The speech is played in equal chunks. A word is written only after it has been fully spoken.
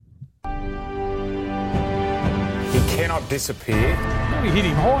cannot disappear. He hit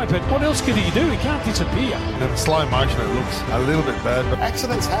him high, but what else can he do? He can't disappear. In slow motion, it looks a little bit bad. But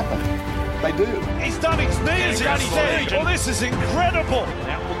accidents happen. They do. He's done his knee as he got his edge. Well, this is incredible.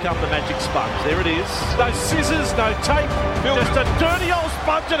 Out will come the magic sponge. There it is. No scissors, no tape. Just a dirty old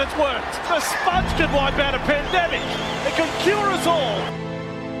sponge and it's worked. The sponge can wipe out a pandemic. It can cure us all.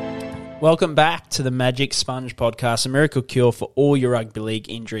 Welcome back to the Magic Sponge Podcast, a miracle cure for all your rugby league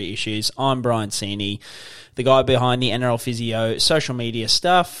injury issues. I'm Brian Saney, the guy behind the NRL Physio social media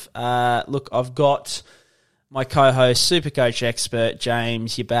stuff. Look, I've got my co-host, Supercoach expert,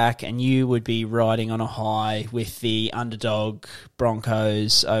 James. You're back, and you would be riding on a high with the underdog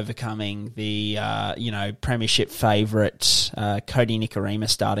Broncos overcoming the, premiership favourite Cody Nikorima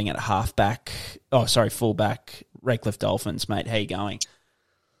starting at fullback, Redcliffe Dolphins, mate. How you going?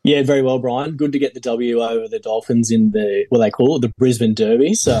 Yeah, very well, Brian. Good to get the W over the Dolphins in the, what they call it, the Brisbane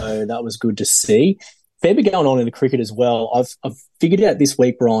Derby. So that was good to see. Fair bit going on in the cricket as well. I've figured out this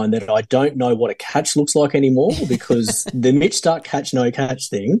week, Brian, that I don't know what a catch looks like anymore because the Mitch Starc catch, no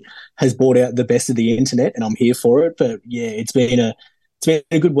catch thing has brought out the best of the internet, and I'm here for it. But yeah, it's been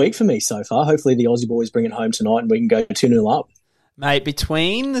a good week for me so far. Hopefully the Aussie boys bring it home tonight and we can go 2-0 up. Mate,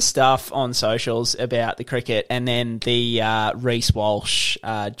 between the stuff on socials about the cricket and then the Reece Walsh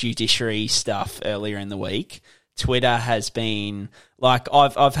judiciary stuff earlier in the week, Twitter has been like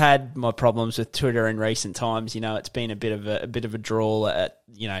I've had my problems with Twitter in recent times. You know, it's been a bit of a drawl at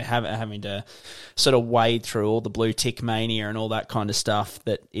having to sort of wade through all the blue tick mania and all that kind of stuff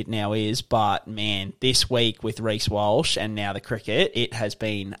that it now is. But man, this week with Reece Walsh and now the cricket, it has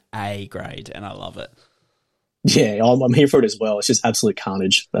been A grade, and I love it. Yeah, I'm here for it as well. It's just absolute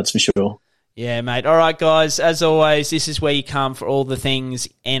carnage, that's for sure. Yeah, mate. All right, guys. As always, this is where you come for all the things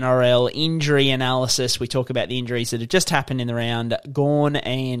NRL injury analysis. We talk about the injuries that have just happened in the round, gone,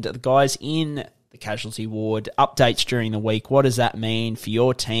 and the guys in the casualty ward, updates during the week. What does that mean for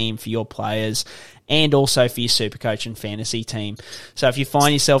your team, for your players, and also for your Supercoach and fantasy team? So if you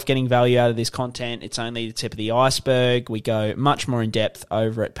find yourself getting value out of this content, it's only the tip of the iceberg. We go much more in depth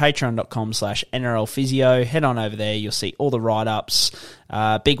over at patreon.com/NRL Physio. Head on over there. You'll see all the write-ups.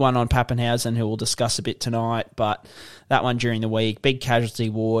 Big one on Pappenhausen, who we'll discuss a bit tonight, but that one during the week. Big casualty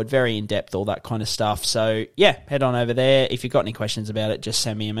ward, very in-depth, all that kind of stuff. So, yeah, head on over there. If you've got any questions about it, just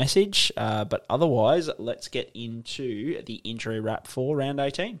send me a message. But otherwise, let's get into the injury wrap for round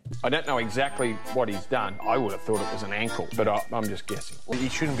 18. I don't know exactly what he's done. I would have thought it was an ankle, but I'm just guessing. he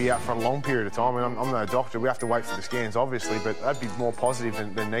shouldn't be out for a long period of time. I mean, I'm no doctor. We have to wait for the scans, obviously, but that'd be more positive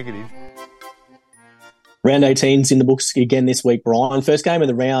than negative. Round 18's in the books again this week, Brian. First game of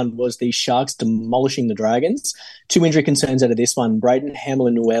the round was the Sharks demolishing the Dragons. 2 injury concerns out of this one. Braden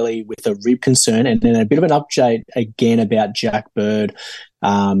Hamlin-Uele with a rib concern, and then a bit of an update again about Jack Bird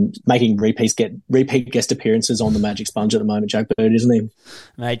making repeat guest appearances on the Magic Sponge at the moment. Jack Bird, isn't he?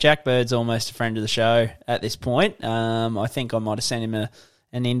 Mate, Jack Bird's almost a friend of the show at this point. I think I might have sent him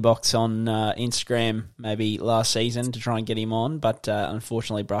an inbox on Instagram maybe last season to try and get him on, but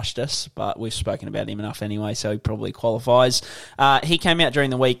unfortunately brushed us. But we've spoken about him enough anyway, so he probably qualifies. He came out during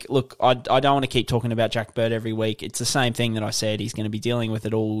the week. Look, I don't want to keep talking about Jack Bird every week. It's the same thing that I said. He's going to be dealing with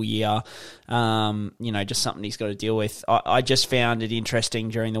it all year. Just something he's got to deal with. I just found it interesting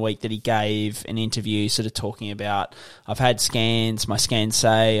during the week that he gave an interview sort of talking about, I've had scans. My scans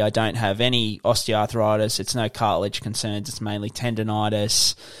say I don't have any osteoarthritis. It's no cartilage concerns. It's mainly tendonitis.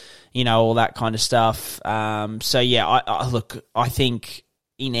 All that kind of stuff. I think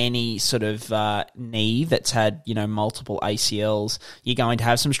in any sort of knee that's had, multiple ACLs, you're going to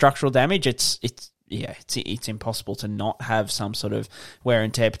have some structural damage. It's impossible to not have some sort of wear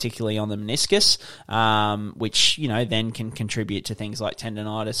and tear, particularly on the meniscus, which, then can contribute to things like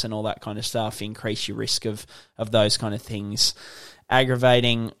tendonitis and all that kind of stuff, increase your risk of those kind of things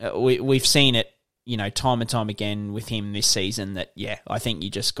aggravating. We've seen it, time and time again with him this season that, I think you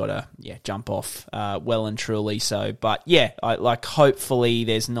just got to, jump off well and truly so. But, hopefully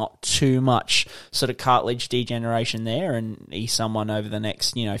there's not too much sort of cartilage degeneration there, and he's someone over the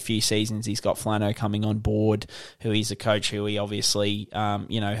next, few seasons. He's got Flano coming on board, who he's a coach who he obviously,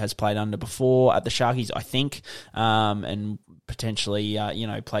 has played under before at the Sharkies, I think, and potentially,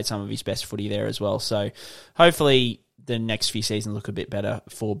 played some of his best footy there as well. So hopefully the next few seasons look a bit better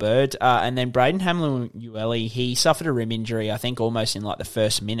for Bird. And then Braden Hamlin-Uele, he suffered a rib injury, I think almost in like the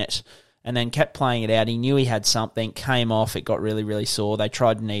first minute, and then kept playing it out. He knew he had something, came off, it got really, really sore. They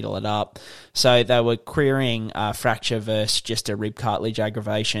tried to needle it up. So they were querying fracture versus just a rib cartilage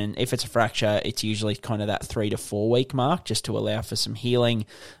aggravation. If it's a fracture, it's usually kind of that 3 to 4 week mark just to allow for some healing.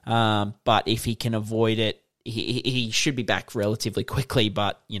 But if he can avoid it, he should be back relatively quickly,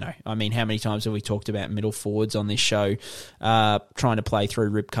 but, how many times have we talked about middle forwards on this show trying to play through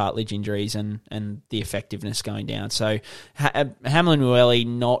rib cartilage injuries and the effectiveness going down. So Hamlin-Uele,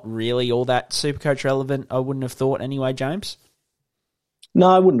 not really all that Supercoach relevant, I wouldn't have thought anyway, James? No,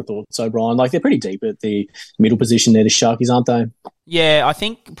 I wouldn't have thought so, Brian. They're pretty deep at the middle position there, the Sharkies, aren't they? Yeah, I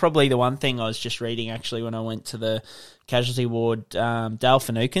think probably the one thing I was just reading actually when I went to the casualty ward, Dale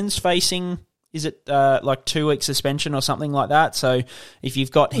Finucane's facing... Is it 2 week suspension or something like that? So if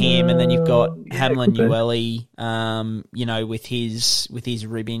you've got him and then you've got Hamlin-Uele, with his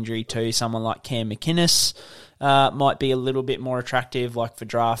rib injury too, someone like Cam McInnes might be a little bit more attractive, like for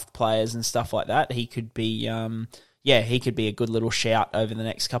draft players and stuff like that. He could be, he could be a good little shout over the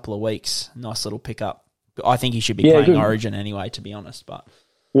next couple of weeks. Nice little pickup. I think he should be playing Origin anyway, to be honest. But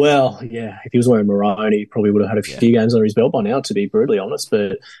well, yeah, if he was wearing maroon, he probably would have had a few games under his belt by now, to be brutally honest.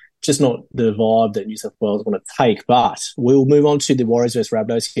 But just not the vibe that New South Wales want to take. But we'll move on to the Warriors versus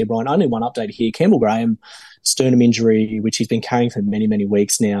Rabbitohs here, Brian. Only one update here. Campbell Graham, sternum injury, which he's been carrying for many, many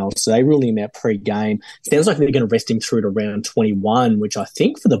weeks now. So they ruled him out pre-game. Sounds like they're going to rest him through to round 21, which I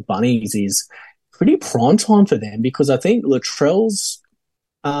think for the Bunnies is pretty prime time for them, because I think Latrell's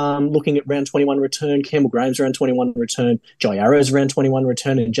looking at round 21 return, Campbell Graham's round 21 return, Jai Arrow's round 21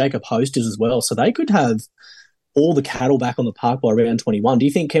 return, and Jacob Host is as well. So they could have all the cattle back on the park by round 21. Do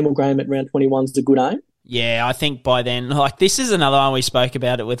you think Campbell Graham at round 21 is a good aim? Yeah, I think by then, this is another one we spoke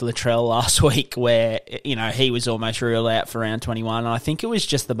about it with Latrell last week where, he was almost ruled out for round 21. And I think it was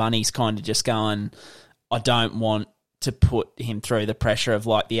just the Bunnies kind of just going, I don't want to put him through the pressure of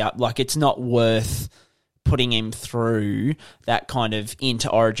it's not worth putting him through that kind of into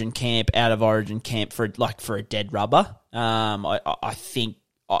Origin camp, out of Origin camp for a dead rubber. I think,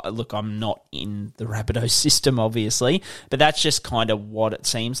 look, I'm not in the Rabbitohs system, obviously, but that's just kind of what it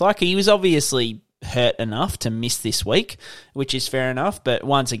seems like. He was obviously hurt enough to miss this week, which is fair enough. But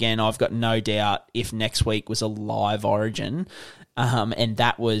once again, I've got no doubt if next week was a live Origin and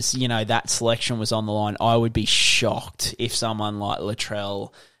that was, that selection was on the line, I would be shocked if someone like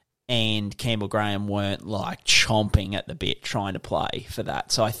Latrell and Campbell Graham weren't chomping at the bit trying to play for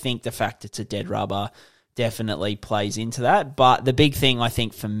that. So I think the fact it's a dead rubber definitely plays into that. But the big thing I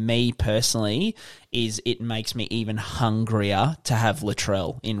think for me personally is it makes me even hungrier to have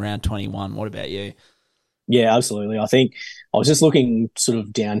Latrell in round 21. What about you? Yeah, absolutely. I think I was just looking sort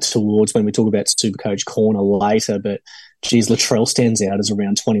of down towards when we talk about Supercoach Corner later, but geez, Latrell stands out as a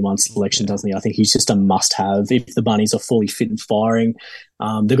round 21 selection, doesn't he? I think he's just a must-have if the Bunnies are fully fit and firing.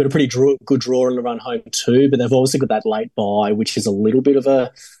 They've got a pretty good draw on the run home too, but they've also got that late bye, which is a little bit of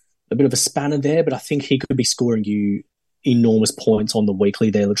a spanner there, but I think he could be scoring you enormous points on the weekly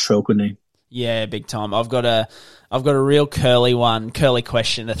there, Latrell, couldn't he? Yeah, big time. I've got a real curly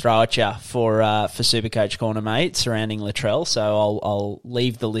question to throw at you for Supercoach Corner, mate, surrounding Latrell. So I'll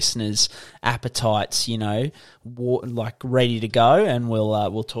leave the listeners' appetites, ready to go, and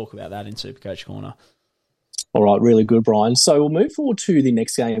we'll talk about that in Supercoach Corner. All right, really good, Brian. So we'll move forward to the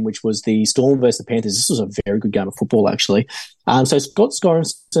next game, which was the Storm versus the Panthers. This was a very good game of football, actually. So Scott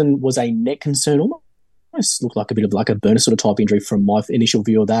Sorensen was a neck concern, almost looked like a bit of a burner sort of type injury from my initial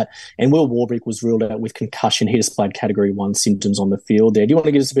view of that. And Will Warbrick was ruled out with concussion. He displayed Category 1 symptoms on the field there. Do you want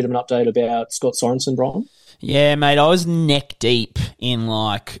to give us a bit of an update about Scott Sorensen, Brian? Yeah, mate, I was neck deep in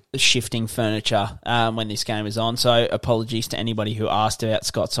shifting furniture when this game was on, so apologies to anybody who asked about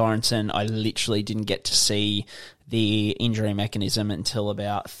Scott Sorensen. I literally didn't get to see the injury mechanism until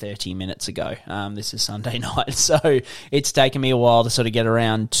about 30 minutes ago. This is Sunday night, so it's taken me a while to sort of get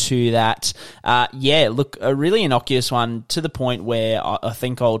around to that. Look, a really innocuous one to the point where I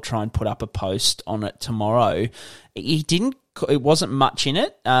think I'll try and put up a post on it tomorrow. It wasn't much in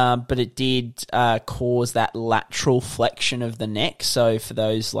it, but it did cause that lateral flexion of the neck. So for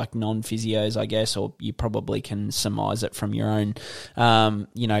those non-physios, I guess, or you probably can surmise it from your own,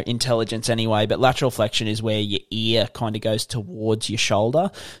 intelligence anyway. But lateral flexion is where your ear kind of goes towards your shoulder.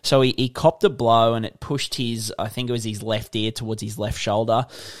 So he copped a blow and it pushed his left ear towards his left shoulder.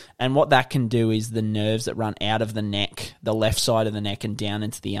 And what that can do is the nerves that run out of the neck, the left side of the neck and down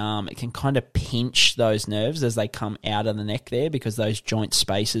into the arm, it can kind of pinch those nerves as they come out of the neck there because those joint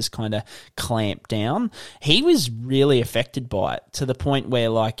spaces kind of clamp down. He was really affected by it to the point where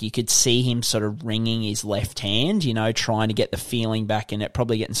you could see him sort of wringing his left hand, trying to get the feeling back in it,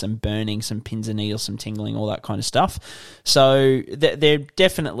 probably getting some burning, some pins and needles, some tingling, all that kind of stuff. So there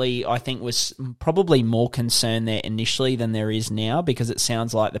definitely, I think, was probably more concern there initially than there is now because it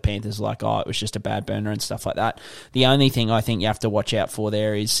sounds like the Panthers it was just a bad burner and stuff like that. The only thing I think you have to watch out for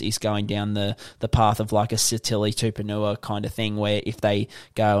there is going down the path of a Sitili Tupanua kind of thing where if they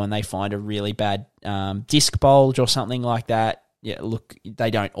go and they find a really bad disc bulge or something like that, yeah, look, they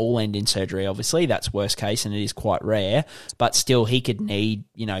don't all end in surgery, obviously. That's worst case, and it is quite rare. But still, he could need,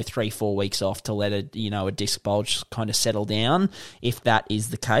 3-4 weeks off to let a disc bulge kind of settle down, if that is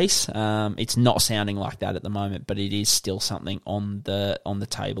the case. It's not sounding like that at the moment, but it is still something on the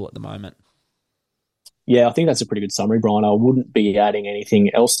table at the moment. Yeah, I think that's a pretty good summary, Brian. I wouldn't be adding anything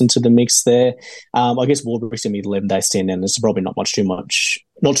else into the mix there. I guess Warbrick's going to be the 11-day stand down. There's probably not too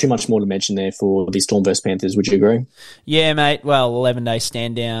much more to mention there for the Storm vs Panthers. Would you agree? Yeah, mate. Well, 11-day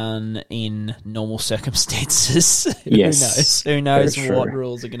stand down in normal circumstances. Yes. Who knows what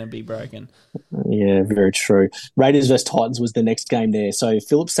rules are going to be broken? Yeah, very true. Raiders vs Titans was the next game there. So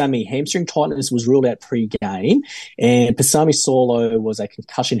Philip Sami, hamstring tightness, was ruled out pre-game, and Pasami Saulo was a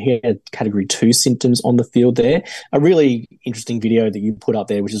concussion. He had Category 2 symptoms on the field there. A really interesting video that you put up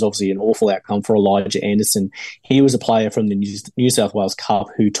there, which is obviously an awful outcome for Elijah Anderson. He was a player from the New South Wales Cup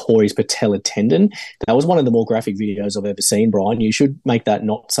who tore his patella tendon. That was one of the more graphic videos I've ever seen, Brian. You should make that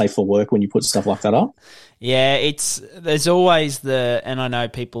not safe for work when you put stuff like that up. Yeah, there's always and I know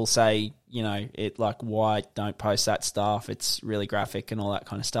people say, why don't post that stuff? It's really graphic and all that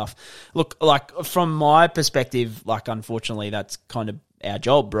kind of stuff. Look, from my perspective, unfortunately, that's kind of our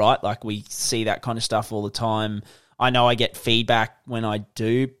job, right? We see that kind of stuff all the time. I know I get feedback when I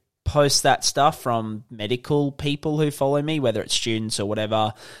do post that stuff from medical people who follow me, whether it's students or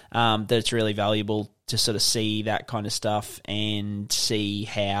whatever, that it's really valuable to sort of see that kind of stuff and see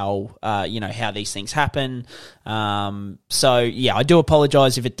how, how these things happen. So, yeah, I do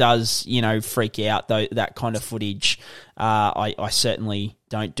apologise if it does, freak you out, though, that kind of footage. I certainly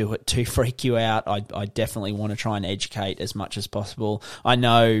don't do it to freak you out. I definitely want to try and educate as much as possible. I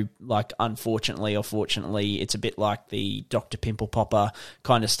know, unfortunately or fortunately, it's a bit like the Dr. Pimple Popper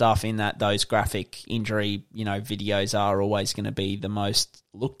kind of stuff in that those graphic injury, videos are always going to be the most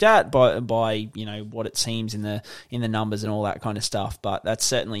looked at by what it seems in the numbers and all that kind of stuff. But that's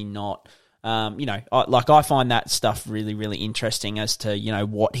certainly not. I find that stuff really, really interesting as to,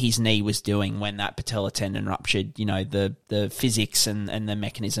 what his knee was doing when that patella tendon ruptured, the physics and the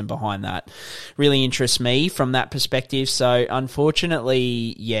mechanism behind that really interests me from that perspective. So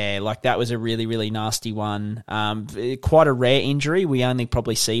unfortunately, yeah, that was a really, really nasty one. Quite a rare injury. We only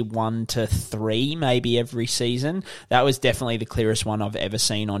probably see 1 to 3 maybe every season. That was definitely the clearest one I've ever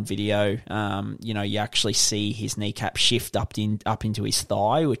seen on video. You actually see his kneecap shift up into his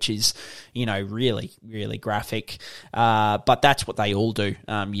thigh, which is, really, really graphic. But that's what they all do.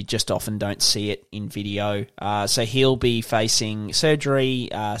 You just often don't see it in video. So he'll be facing surgery,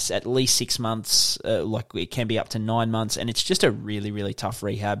 at least 6 months, it can be up to 9 months, and it's just a really, really tough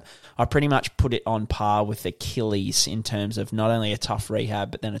rehab. I pretty much put it on par with Achilles in terms of not only a tough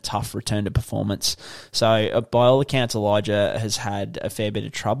rehab, but then a tough return to performance. So by all accounts, Elijah has had a fair bit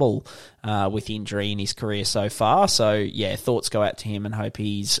of trouble with injury in his career so far. So, yeah, thoughts go out to him and hope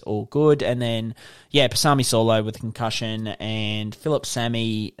he's all good. And then, yeah, Pasami Saulo with a concussion and Philip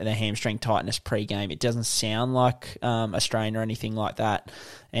Sami, the hamstring tightness pre-game. It doesn't sound like a strain or anything like that.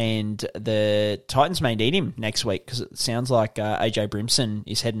 And the Titans may need him next week because it sounds like AJ Brimson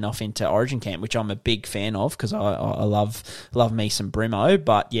is heading off into Origin camp, which I'm a big fan of because I love me some Brimo.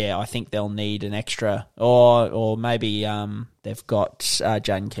 But, yeah, I think they'll need an extra or maybe they've got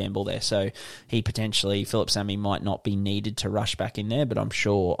Jaden Campbell there. So Philip Sami might not be needed to rush back in there, but I'm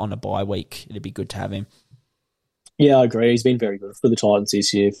sure on a bye week it'd be good to have him. Yeah, I agree. He's been very good for the Titans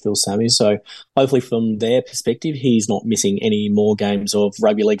this year, Phil Sami. So hopefully from their perspective, he's not missing any more games of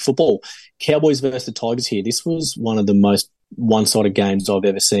rugby league football. Cowboys versus the Tigers here. This was one of the most one-sided games I've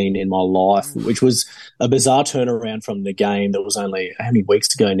ever seen in my life, which was a bizarre turnaround from the game that was only, how many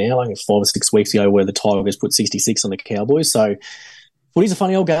weeks ago now? Like 5 or 6 weeks ago where the Tigers put 66 on the Cowboys. So footy's a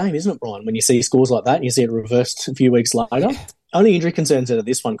funny old game, isn't it, Brian? When you see scores like that and you see it reversed a few weeks later. Only injury concerns out of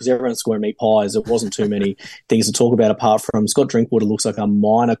this one because everyone's scoring meat pies. There wasn't too many things to talk about apart from Scott Drinkwater looks like a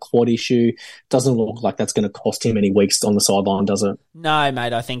minor quad issue. Doesn't look like that's going to cost him any weeks on the sideline, does it? No,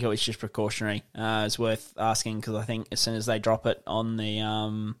 mate. I think it was just precautionary. It's worth asking because I think as soon as they drop it on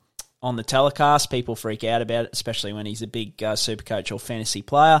the telecast, people freak out about it, especially when he's a big Supercoach or fantasy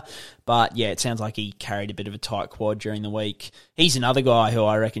player. But, yeah, it sounds like he carried a bit of a tight quad during the week. He's another guy who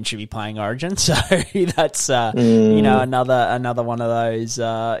I reckon should be playing Origin. So that's, another one of those,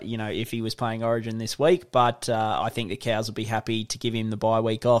 if he was playing Origin this week. But I think the Cows will be happy to give him the bye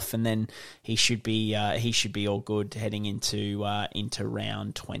week off, and then he should be all good heading into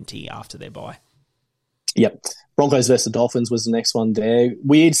round 20 after their bye. Yep. Broncos versus the Dolphins was the next one there.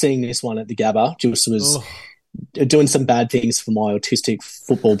 Weird seeing this one at the Gabba. Just was doing some bad things for my autistic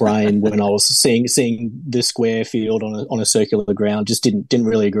football brain when I was seeing the square field on a circular ground. Just didn't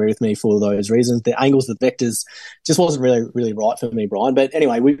really agree with me for those reasons. The angles, the vectors, just wasn't really right for me, Brian. But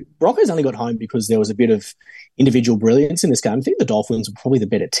anyway, Broncos only got home because there was a bit of individual brilliance in this game. I think the Dolphins were probably the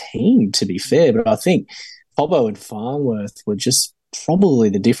better team, to be fair, but I think Cobbo and Farnworth were just probably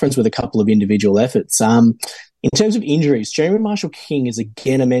the difference with a couple of individual efforts. In terms of injuries, Jeremy Marshall-King is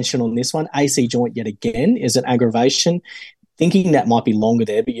again a mention on this one. AC joint yet again is an aggravation. Thinking that might be longer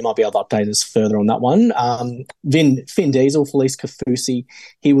there, but you might be able to update us further on that one. Finn Diesel, Felice Kafusi,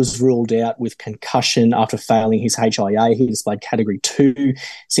 he was ruled out with concussion after failing his HIA. He displayed Category 2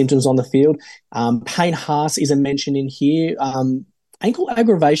 symptoms on the field. Payne Haas is a mention in here. Ankle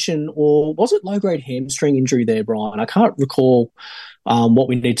aggravation, or was it low-grade hamstring injury there, Brian? I can't recall what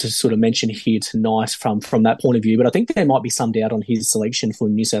we need to sort of mention here tonight from that point of view, but I think there might be some doubt on his selection for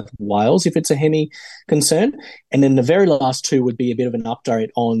New South Wales if it's a hemi concern. And then the very last two would be a bit of an update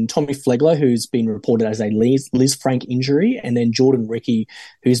on Tommy Flegler, who's been reported as a Liz Frank injury, and then Jordan Ricky,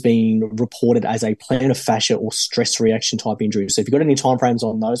 who's been reported as a plantar fascia or stress reaction type injury. So if you've got any timeframes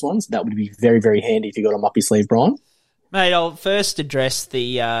on those ones, that would be very, very handy if you got them up your sleeve, Brian. Mate, I'll first address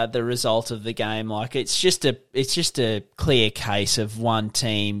the result of the game. Like, it's just a clear case of one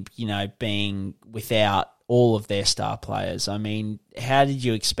team, being without all of their star players. I mean, how did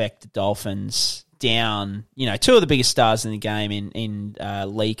you expect the Dolphins down, two of the biggest stars in the game in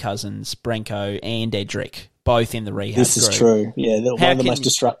Lee Cousins, Brenko, and Edric, both in the rehab This is group. True. Yeah, they're one of the most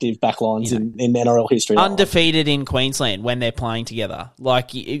destructive backlines in NRL history. Undefeated in Queensland when they're playing together. Like,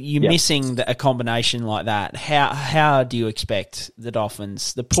 you're missing a combination like that. How do you expect the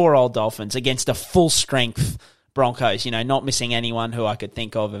Dolphins, the poor old Dolphins, against a full-strength Broncos, not missing anyone who I could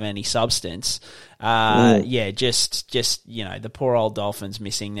think of any substance. Just the poor old Dolphins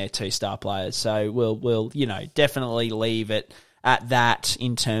missing their two star players. So we'll definitely leave it at that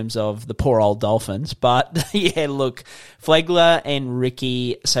in terms of the poor old Dolphins. But, yeah, look, Flegler and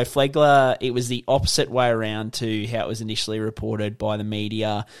Ricky. So Flegler, it was the opposite way around to how it was initially reported by the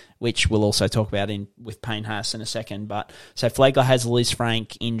media, which we'll also talk about with Payne Haas in a second. But so Flegler has a Liz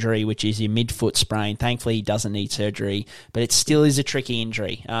Frank injury, which is your midfoot sprain. Thankfully, he doesn't need surgery, but it still is a tricky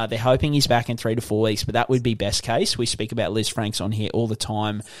injury. They're hoping he's back in 3 to 4 weeks, but that would be best case. We speak about Liz Franks on here all the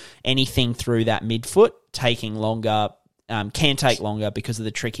time. Anything through that midfoot taking longer, can take longer because of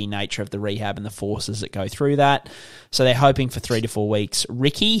the tricky nature of the rehab and the forces that go through that. So they're hoping for 3 to 4 weeks.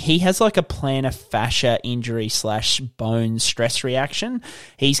 Ricky, he has like a plantar fascia injury / bone stress reaction.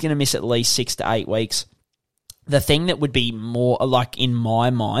 He's going to miss at least 6 to 8 weeks. The thing that would be more, like, in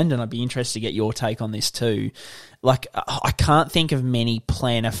my mind, and I'd be interested to get your take on this too, like, I can't think of many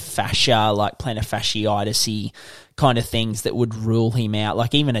plantar fascia, like plantar fasciitis-y kind of things that would rule him out.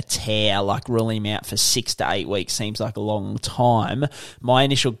 Like, even a tear, like, ruling him out for 6 to 8 weeks seems like a long time. My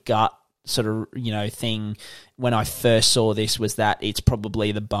initial gut sort of, thing when I first saw this was that it's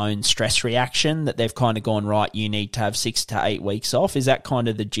probably the bone stress reaction that they've kind of gone, right, you need to have 6 to 8 weeks off. Is that kind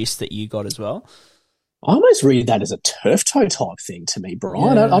of the gist that you got as well? I almost read that as a turf toe type thing to me,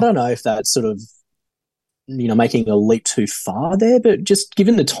 Brian. Yeah. I don't know if that's sort of, making a leap too far there, but just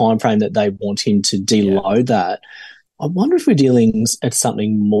given the time frame that they want him to deload that, I wonder if we're dealing at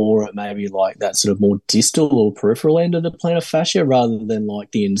something more at maybe like that sort of more distal or peripheral end of the plantar fascia rather than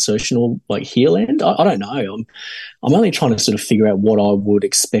like the insertional, like heel end. I don't know. I'm only trying to sort of figure out what I would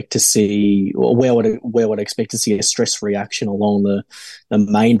expect to see, or where would I expect to see a stress reaction along the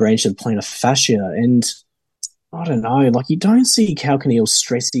main branch of plantar fascia. And I don't know, like, you don't see calcaneal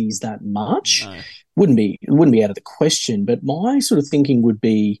stressies that much. No. Wouldn't be out of the question. But my sort of thinking would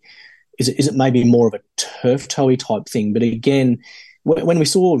be, is it maybe more of a turf toe type thing? But again, when we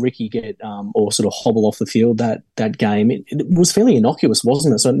saw Ricky get or sort of hobble off the field that game, it was fairly innocuous,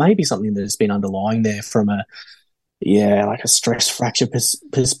 wasn't it? So it may be something that's been underlying there from a stress fracture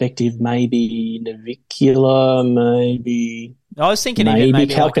perspective, maybe navicular, maybe. I was thinking even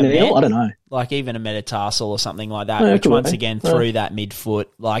maybe calcaneal, I don't know. Like even a metatarsal or something like that, Yeah, which cool, once again through that midfoot,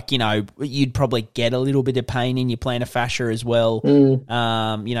 like, you'd probably get a little bit of pain in your plantar fascia as well,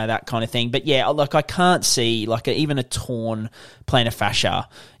 that kind of thing. But yeah, like, I can't see like even a torn plantar fascia.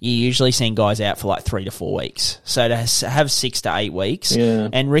 You're usually seeing guys out for like 3 to 4 weeks. So to have 6 to 8 weeks,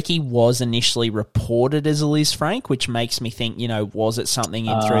 and Ricky was initially reported as a Liz Frank, which makes me think, was it something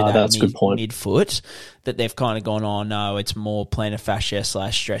in through that midfoot that they've kind of gone, oh no, it's more plantar fascia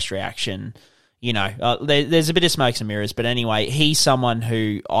 / stress reaction, there's a bit of smokes and mirrors. But anyway, he's someone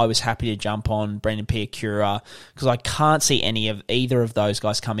who I was happy to jump on, Brendan Piakura, because I can't see either of those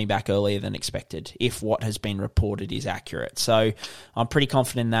guys coming back earlier than expected if what has been reported is accurate. So I'm pretty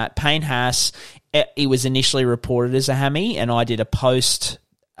confident in that. Payne Haas, it was initially reported as a hammy, and I did a post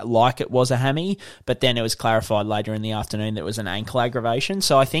like it was a hammy, but then it was clarified later in the afternoon that it was an ankle aggravation.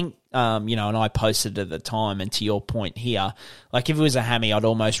 So I think, and I posted at the time, and to your point here, like if it was a hammy, I'd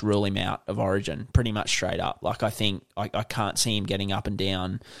almost rule him out of Origin pretty much straight up. Like I think I can't see him getting up and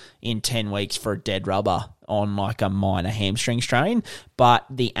down in 10 weeks for a dead rubber on like a minor hamstring strain. But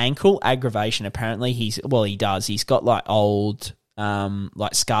the ankle aggravation, apparently he does. He's got like old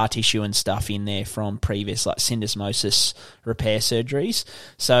like scar tissue and stuff in there from previous like syndesmosis repair surgeries.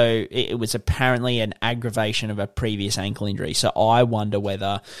 So it was apparently an aggravation of a previous ankle injury. So I wonder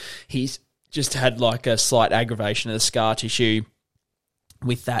whether he's just had like a slight aggravation of the scar tissue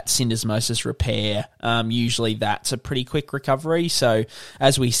with that syndesmosis repair. Usually that's a pretty quick recovery. So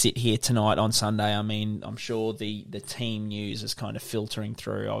as we sit here tonight on Sunday, I mean, I'm sure the team news is kind of filtering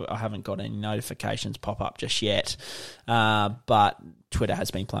through. I haven't got any notifications pop up just yet, but Twitter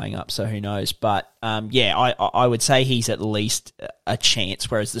has been playing up, so who knows. But I would say he's at least a chance,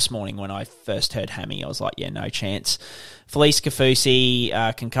 whereas this morning when I first heard hammy, I was like, yeah, no chance. Felice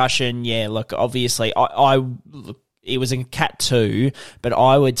Kafusi, concussion, yeah, look, obviously, it was in Cat 2, but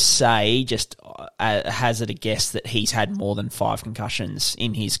I would say, just hazard a guess, that he's had more than 5 concussions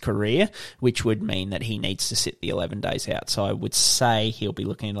in his career, which would mean that he needs to sit the 11 days out. So I would say he'll be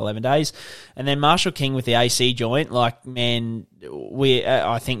looking at 11 days. And then Marshall King with the AC joint, like, man,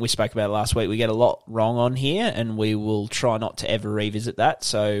 I think we spoke about it last week. We get a lot wrong on here, and we will try not to ever revisit that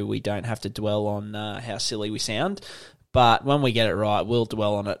so we don't have to dwell on how silly we sound. But when we get it right, we'll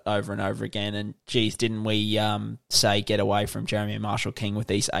dwell on it over and over again. And, geez, didn't we say get away from Jeremy Marshall King with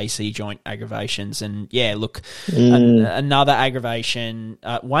these AC joint aggravations? And, yeah, look, another aggravation.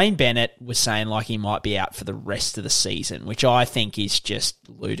 Wayne Bennett was saying, like, he might be out for the rest of the season, which I think is just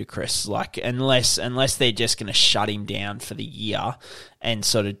ludicrous. Like, unless they're just going to shut him down for the year and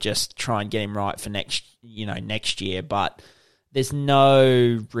sort of just try and get him right for next year. But there's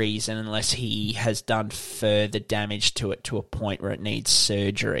no reason, unless he has done further damage to it to a point where it needs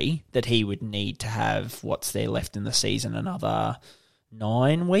surgery, that he would need to have what's there left in the season, another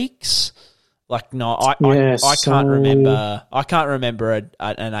 9 weeks. Like, no, I can't remember. I can't remember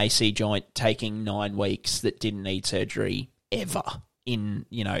an AC joint taking 9 weeks that didn't need surgery ever in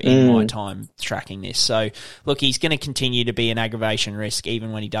my time tracking this. So, look, he's going to continue to be an aggravation risk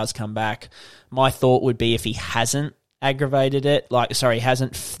even when he does come back. My thought would be, if he hasn't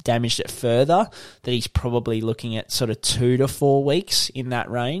hasn't damaged it further, that he's probably looking at sort of 2 to 4 weeks in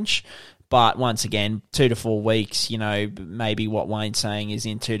that range. But once again, 2 to 4 weeks, maybe what Wayne's saying is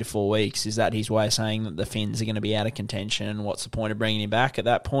in 2 to 4 weeks, is that his way of saying that the Finns are going to be out of contention? What's the point of bringing him back at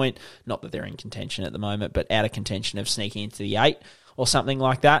that point? Not that they're in contention at the moment, but out of contention of sneaking into the 8 or something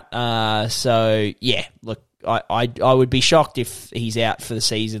like that. So, yeah, look, I would be shocked if he's out for the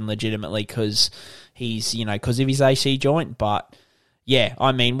season legitimately because he's, because of his AC joint. But, yeah,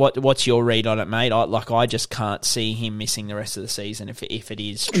 I mean, what's your read on it, mate? I just can't see him missing the rest of the season if it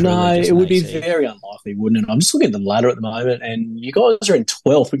is truly just it would AC. be very unlikely, wouldn't it? I'm just looking at the ladder at the moment, and you guys are in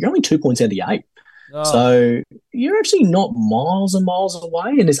 12th, but you're only 2 points out of the 8. Oh. So you're actually not miles and miles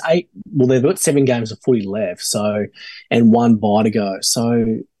away, and there's 8. Well, they've got 7 games of footy left, and 1 bye to go.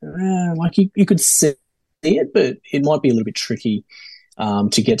 So, you could see it, but it might be a little bit tricky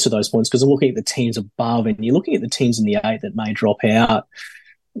to get to those points, because I'm looking at the teams above, and you're looking at the teams in the 8 that may drop out.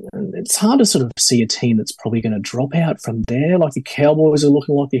 And it's hard to sort of see a team that's probably going to drop out from there. Like the Cowboys are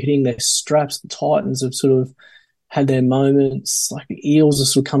looking like they're hitting their straps. The Titans have sort of had their moments. Like the Eels are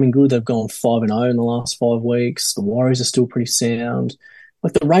still coming good. They've gone 5-0 in the last 5 weeks. The Warriors are still pretty sound.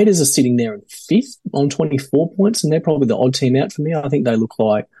 Like the Raiders are sitting there in 5th on 24 points, and they're probably the odd team out for me. I think they look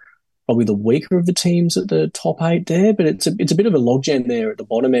like probably the weaker of the teams at the top 8 there, but it's a bit of a logjam there at the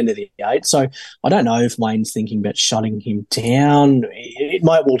bottom end of the 8. So I don't know if Wayne's thinking about shutting him down. It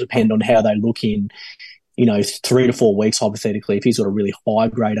might well depend on how they look in, 3 to 4 weeks, hypothetically, if he's got a really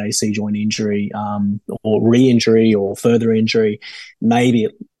high-grade AC joint injury or re-injury or further injury. Maybe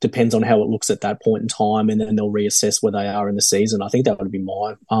it depends on how it looks at that point in time, and then they'll reassess where they are in the season. I think that would be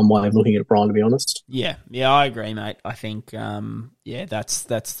my way of looking at it, Brian, to be honest. Yeah, I agree, mate. I think, that's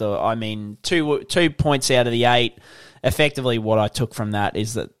the. I mean, 2 points out of the 8. Effectively, what I took from that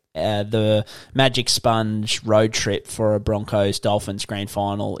is that the Magic Sponge road trip for a Broncos-Dolphins grand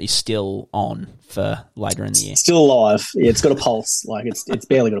final is still on for later in the year. Still alive. Yeah, it's got a pulse. Like it's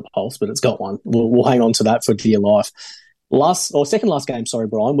barely got a pulse, but it's got one. We'll hang on to that for dear life. Second last game, sorry,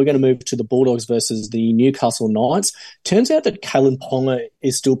 Brian. We're going to move to the Bulldogs versus the Newcastle Knights. Turns out that Kalen Ponga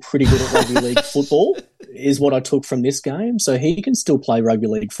is still pretty good at rugby league football, is what I took from this game. So he can still play rugby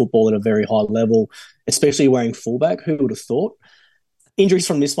league football at a very high level, especially wearing fullback. Who would have thought? Injuries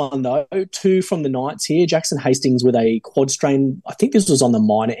from this one, though. 2 from the Knights here. Jackson Hastings with a quad strain. I think this was on the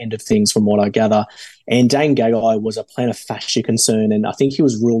minor end of things from what I gather. And Dane Gagai was a plantar fascia concern, and I think he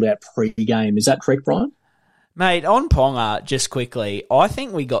was ruled out pre-game. Is that correct, Brian? Mate, on Ponga, just quickly, I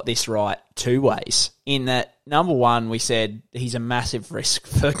think we got this right 2 ways. In that, number one, we said he's a massive risk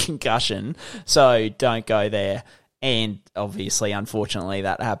for concussion, so don't go there. And obviously, unfortunately,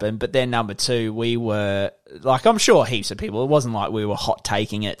 that happened. But then number 2, we were, like, I'm sure heaps of people, it wasn't like we were hot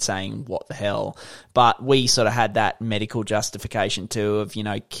taking it saying, what the hell? But we sort of had that medical justification too of, you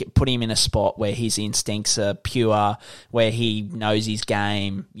know, put him in a spot where his instincts are pure, where he knows his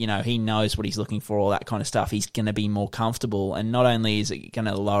game, you know, he knows what he's looking for, all that kind of stuff. He's going to be more comfortable. And not only is it going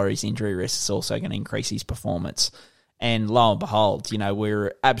to lower his injury risk, it's also going to increase his performance. And lo and behold, you know, we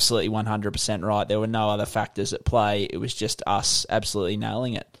were absolutely 100% right. There were no other factors at play. It was just us absolutely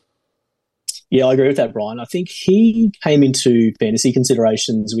nailing it. Yeah, I agree with that, Brian. I think he came into fantasy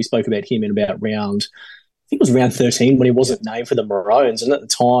considerations. We spoke about him in about round 13 when he wasn't named for the Maroons. And at the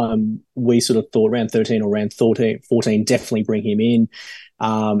time, we sort of thought round 13 or round 14, definitely bring him in.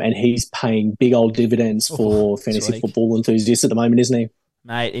 And he's paying big old dividends for fantasy football enthusiasts at the moment, isn't he?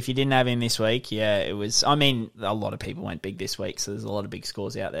 Mate, if you didn't have him this week, yeah, it was... I mean, a lot of people went big this week, so there's a lot of big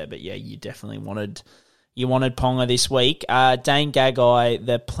scores out there. But yeah, you definitely wanted Ponga this week. Dane Gagai,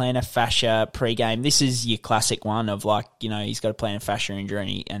 the plantar fascia pre-game. This is your classic one of, like, you know, he's got a plantar fascia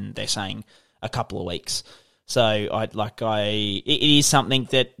injury and they're saying a couple of weeks. So it is something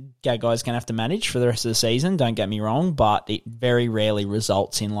that Gagai's going to have to manage for the rest of the season, don't get me wrong, but it very rarely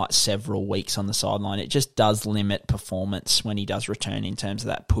results in like several weeks on the sideline. It just does limit performance when he does return in terms of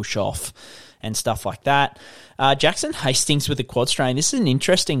that push off and stuff like that. Jackson Hastings with a quad strain. This is an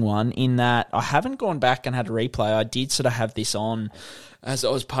interesting one in that I haven't gone back and had a replay. I did sort of have this on as I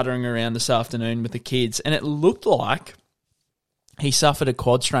was puttering around this afternoon with the kids, and it looked like he suffered a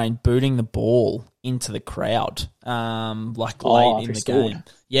quad strain booting the ball into the crowd, late in the game.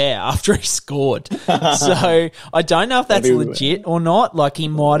 Yeah, after he scored. So I don't know if that's legit or not. Like, he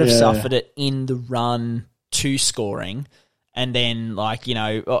might have suffered it in the run to scoring. And then, like, you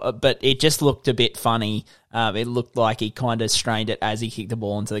know, but it just looked a bit funny. It looked like he kind of strained it as he kicked the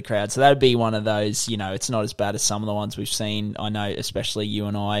ball into the crowd. So that would be one of those, you know, it's not as bad as some of the ones we've seen. I know, especially you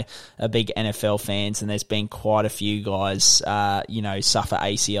and I are big NFL fans, and there's been quite a few guys, suffer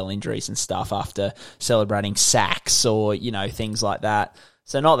ACL injuries and stuff after celebrating sacks or, you know, things like that.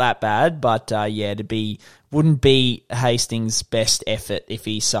 So not that bad, but wouldn't be Hastings' best effort if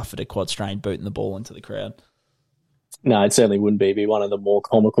he suffered a quad strain booting the ball into the crowd. No, it certainly wouldn't be one of the more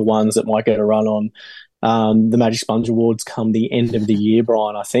comical ones that might get a run on the Magic Sponge Awards come the end of the year,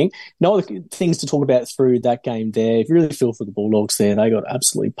 Brian, I think. No other things to talk about through that game there. If you really feel for the Bulldogs there, they got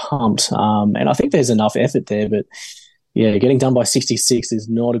absolutely pumped. And I think there's enough effort there, but yeah, getting done by 66 is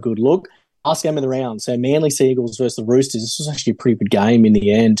not a good look. Last game of the round, so Manly Seagulls versus the Roosters. This was actually a pretty good game in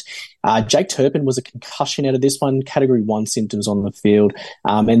the end. Jake Turpin was a concussion out of this one, Category 1 symptoms on the field.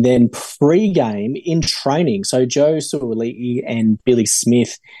 And then pre-game in training, so Joe Suaalii and Billy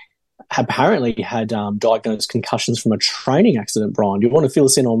Smith apparently had diagnosed concussions from a training accident, Brian. Do you want to fill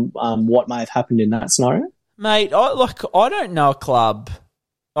us in on what may have happened in that scenario? Mate, I don't know a club...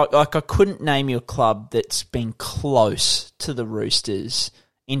 I couldn't name you a club that's been close to the Roosters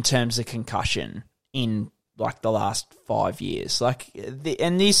in terms of concussion in like the last 5 years.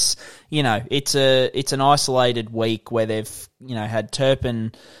 This, you know, it's an isolated week where they've, you know, had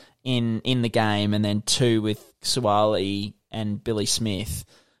Turpin in the game and then 2 with Suaalii and Billy Smith.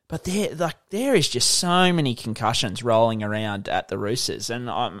 But there is just so many concussions rolling around at the Roosters, and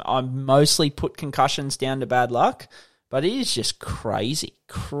I mostly put concussions down to bad luck, but it is just crazy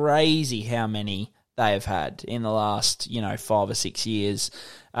how many they have had in the last, 5 or 6 years.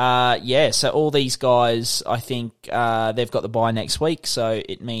 So all these guys, I think they've got the bye next week, so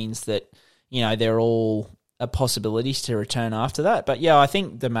it means that, they're all possibilities to return after that. But yeah, I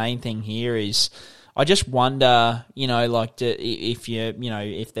think the main thing here is I just wonder, if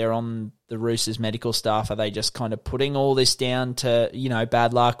they're on the Roosters medical staff, are they just kind of putting all this down to,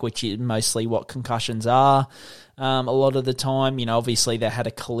 bad luck, which is mostly what concussions are a lot of the time. Obviously they had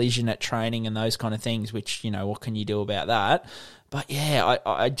a collision at training and those kind of things, which, what can you do about that? But yeah,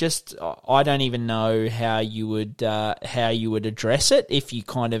 I don't even know how you would address it if you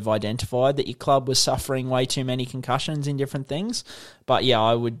kind of identified that your club was suffering way too many concussions in different things. But yeah,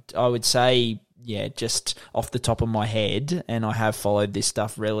 I would say just off the top of my head, and I have followed this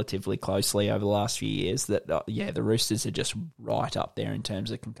stuff relatively closely over the last few years, that, the Roosters are just right up there in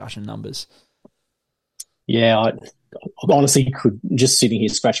terms of concussion numbers. Yeah, I honestly could just sitting here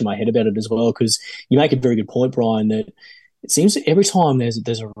scratching my head about it as well, because you make a very good point, Brian, that it seems that every time there's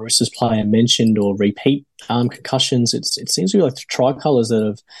a Roosters player mentioned or repeat concussions, it seems to be like the Tricolours that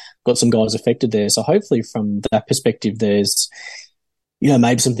have got some guys affected there. So hopefully from that perspective, there's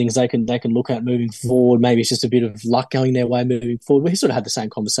maybe some things they can look at moving forward. Maybe it's just a bit of luck going their way moving forward. We sort of had the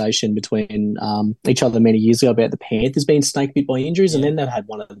same conversation between each other many years ago about the Panthers being snake bit by injuries, and then they've had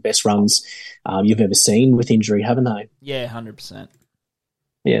one of the best runs you've ever seen with injury, haven't they? Yeah, 100%.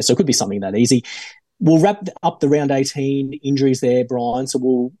 Yeah, so it could be something that easy. We'll wrap up the round 18 injuries there, Brian, so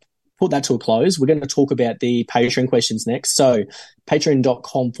we'll put that to a close. We're going to talk about the Patreon questions next. So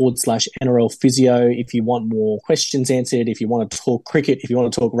patreon.com/NRL Physio if you want more questions answered, if you want to talk cricket, if you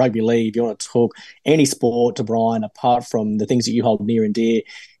want to talk rugby league, if you want to talk any sport to Brian apart from the things that you hold near and dear,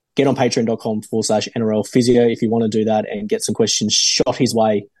 get on patreon.com/NRL Physio if you want to do that and get some questions shot his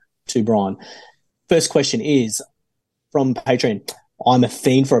way to Brian. First question is from Patreon. I'm a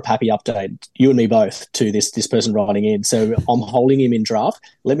fiend for a Pappy update. You and me both, to this person writing in. So I'm holding him in draft.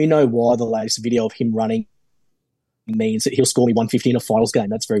 Let me know why the latest video of him running means that he'll score me 150 in a finals game.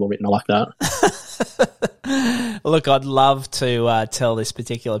 That's very well written. I like that. Look, I'd love to tell this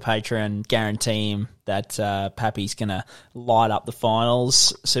particular patron, guarantee him that Pappy's going to light up the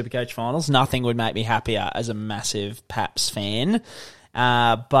finals, Supercoach finals. Nothing would make me happier as a massive Paps fan.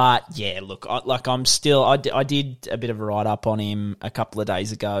 But yeah, look, I did a bit of a write-up on him a couple of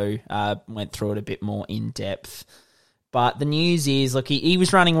days ago, went through it a bit more in depth. But the news is, look, he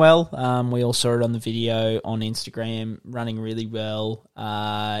was running well. We all saw it on the video on Instagram, running really well.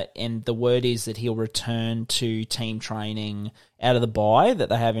 And the word is that he'll return to team training out of the bye that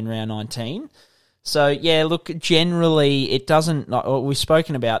they have in round 19. So, yeah, look, generally it doesn't, we've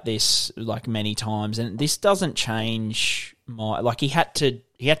spoken about this like many times, and this doesn't change he had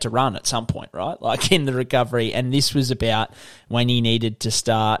to run at some point, right? Like in the recovery, and this was about when he needed to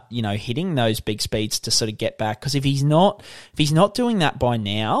start, hitting those big speeds to sort of get back. Because if he's not doing that by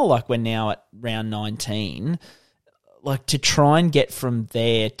now, like we're now at round 19, like to try and get from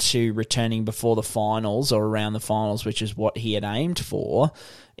there to returning before the finals or around the finals, which is what he had aimed for,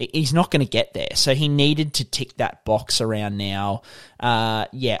 he's not going to get there. So he needed to tick that box around now.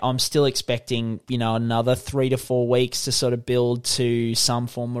 I'm still expecting, another 3 to 4 weeks to sort of build to some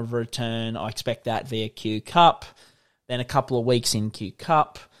form of return. I expect that via Q Cup, then a couple of weeks in Q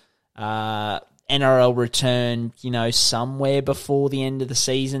Cup, NRL return, somewhere before the end of the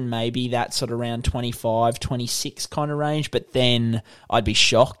season, maybe that sort of around 25, 26 kind of range. But then I'd be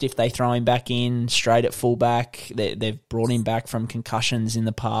shocked if they throw him back in straight at fullback. They've brought him back from concussions in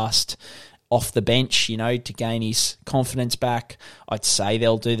the past off the bench, to gain his confidence back. I'd say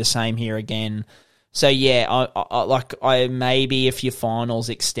they'll do the same here again. So yeah, I maybe if your finals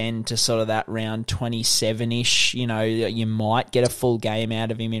extend to sort of that round 27-ish, you might get a full game out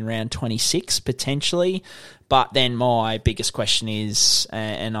of him in round 26 potentially. But then my biggest question is,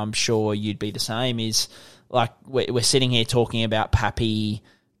 and I'm sure you'd be the same, is like we're sitting here talking about Pappy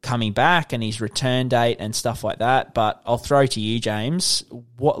coming back and his return date and stuff like that. But I'll throw to you, James.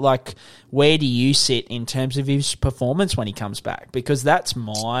 Where do you sit in terms of his performance when he comes back? Because that's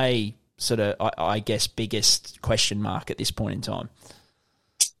my sort of, I guess, biggest question mark at this point in time.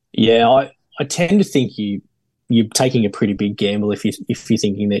 Yeah, I tend to think you're taking a pretty big gamble if you're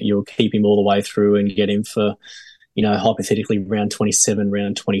thinking that you'll keep him all the way through and get him for, hypothetically round 27,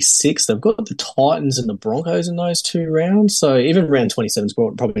 round 26. They've got the Titans and the Broncos in those 2 rounds, so even round 27 is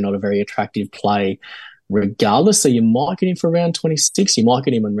probably not a very attractive play regardless. So you might get him for round 26, you might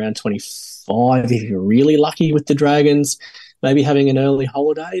get him in round 25 if you're really lucky with the Dragons, maybe having an early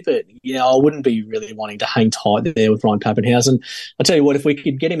holiday. But yeah, I wouldn't be really wanting to hang tight there with Ryan Papenhuyzen. I'll tell you what, if we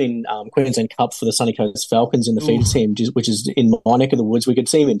could get him in Queensland Cup for the Sunny Coast Falcons in the feeder team, which is in my neck of the woods, we could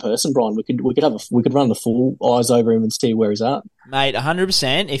see him in person, Brian. We could run the full eyes over him and see where he's at. Mate,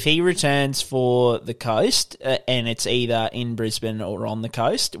 100%. If he returns for the coast and it's either in Brisbane or on the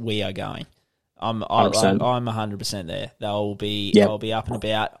coast, we are going. I'm 100% there. They'll be up and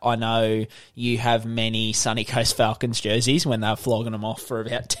about. I know you have many Sunny Coast Falcons jerseys when they're flogging them off for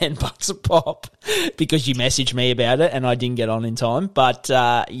about $10 a pop because you messaged me about it and I didn't get on in time. But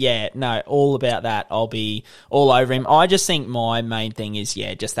all about that. I'll be all over him. I just think my main thing is,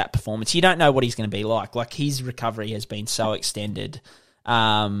 just that performance. You don't know what he's going to be like. Like his recovery has been so extended.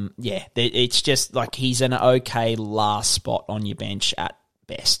 It's just like he's an okay last spot on your bench at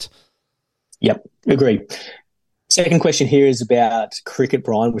best. Yep, agree. Second question here is about cricket,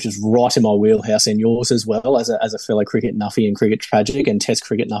 Brian, which is right in my wheelhouse and yours as well as a fellow cricket nuffy and cricket tragic and test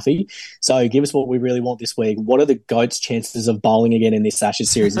cricket nuffy. So give us what we really want this week. What are the GOAT's chances of bowling again in this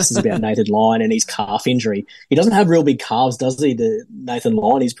Ashes series? This is about Nathan Lyon and his calf injury. He doesn't have real big calves, does he, Nathan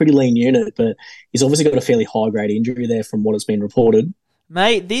Lyon? He's a pretty lean unit, but he's obviously got a fairly high-grade injury there from what has been reported.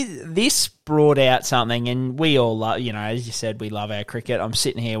 Mate, this brought out something, and we all love, as you said, we love our cricket. I'm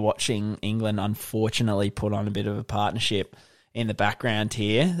sitting here watching England, unfortunately, put on a bit of a partnership in the background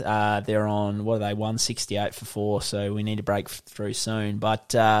here. They're on, 168 for 4, so we need to break through soon.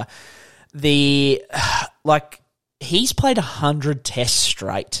 But he's played 100 tests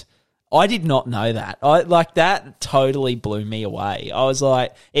straight. I did not know that. That totally blew me away. I was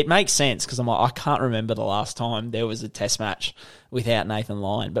like, it makes sense because I'm like, I can't remember the last time there was a test match without Nathan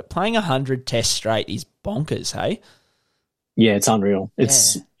Lyon. But playing 100 tests straight is bonkers, hey? Yeah, it's unreal.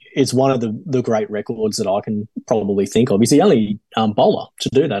 It's one of the great records that I can probably think of. He's the only bowler to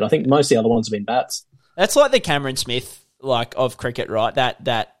do that. I think most of the other ones have been bats. That's like the Cameron Smith of cricket, right?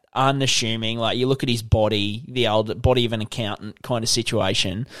 That unassuming, you look at his body, the old body of an accountant kind of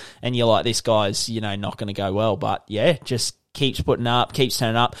situation, and you're like, this guy's, not going to go well. But yeah, just keeps putting up, keeps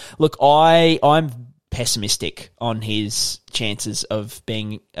turning up. Look, I'm pessimistic on his chances of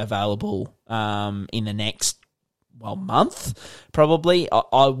being available in the next month, probably.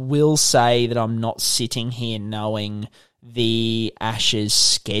 I will say that I'm not sitting here knowing the Ashes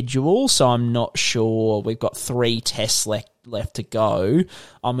schedule, so I'm not sure. We've got 3 tests left to go.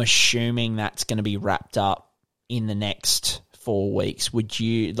 I'm assuming that's going to be wrapped up in the next 4 weeks. Would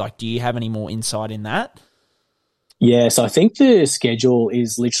you do you have any more insight in that? Yeah, so I think the schedule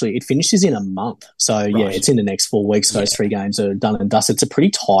is literally, it finishes in a month. So right. Yeah, it's in the next 4 weeks. Those 3 games are done and dusted. It's a pretty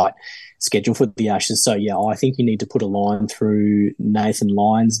tight schedule for the Ashes. So yeah, I think you need to put a line through Nathan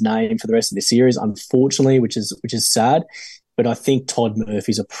Lyon's name for the rest of the series, unfortunately, which is sad. But I think Todd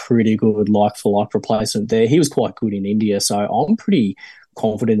Murphy's a pretty good like-for-like replacement there. He was quite good in India, so I'm pretty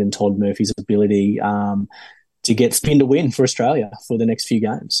confident in Todd Murphy's ability to get spin to win for Australia for the next few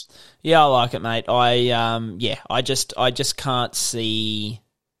games. Yeah, I like it, mate. I just can't see,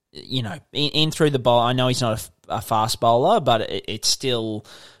 in through the bowl. I know he's not a fast bowler, but it still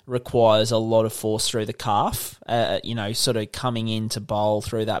requires a lot of force through the calf, sort of coming in to bowl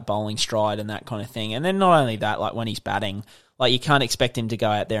through that bowling stride and that kind of thing. And then not only that, when he's batting, you can't expect him to go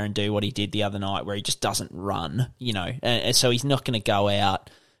out there and do what he did the other night where he just doesn't run, and so he's not going to go out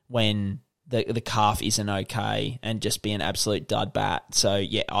when the calf isn't okay and just be an absolute dud bat. So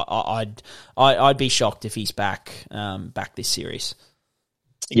yeah, I'd be shocked if he's back this series.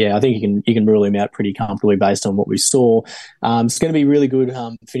 Yeah, I think you can rule him out pretty comfortably based on what we saw. It's going to be really good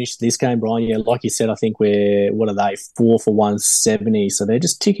finish to this game, Brian. Yeah, like you said, I think we're, 4 for 170. So they're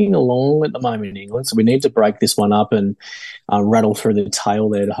just ticking along at the moment in England. So we need to break this one up and rattle through the tail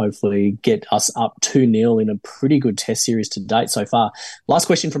there to hopefully get us up 2-0 in a pretty good test series to date so far. Last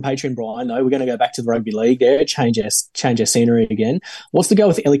question from Patreon, Brian. No, we're going to go back to the rugby league there, change our scenery again. What's the go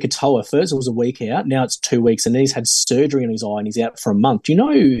with Eli Katoa? First it was a week out, now it's 2 weeks, and then he's had surgery on his eye and he's out for a month. Do you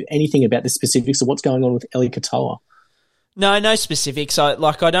know anything about the specifics of what's going on with Eli Katoa? No specifics. I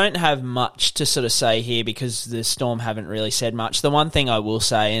don't have much to sort of say here because the Storm haven't really said much. The one thing I will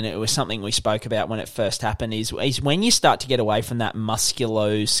say, and it was something we spoke about when it first happened, is when you start to get away from that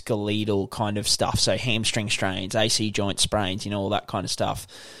musculoskeletal kind of stuff, so hamstring strains, AC joint sprains, all that kind of stuff.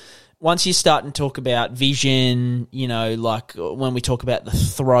 Once you start to talk about vision, when we talk about the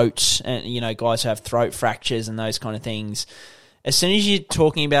throat, and, guys who have throat fractures and those kind of things, as soon as you're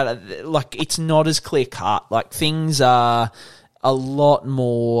talking about it, it's not as clear cut. Things are a lot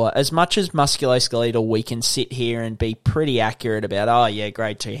more, as much as musculoskeletal, we can sit here and be pretty accurate about,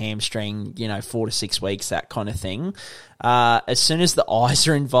 grade 2 hamstring, 4 to 6 weeks, that kind of thing. As soon as the eyes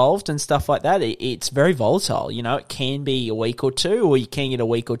are involved and stuff like that, it's very volatile. It can be a week or two, or you can get a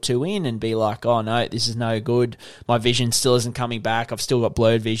week or two in and be like, oh no, this is no good. My vision still isn't coming back. I've still got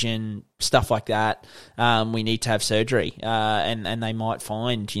blurred vision, stuff like that. We need to have surgery. And they might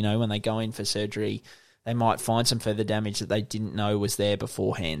find, when they go in for surgery, they might find some further damage that they didn't know was there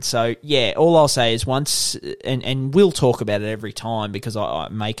beforehand. So, yeah, all I'll say is once, and we'll talk about it every time because I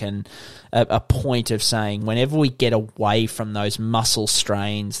make a point of saying whenever we get away from those muscle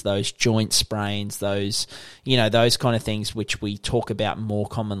strains, those joint sprains, those kind of things which we talk about more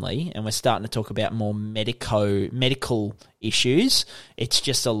commonly, and we're starting to talk about more medical issues, it's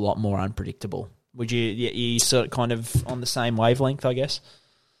just a lot more unpredictable. Would you sort of kind of on the same wavelength, I guess?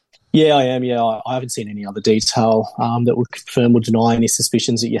 Yeah, I am. Yeah, I haven't seen any other detail that would confirm or deny any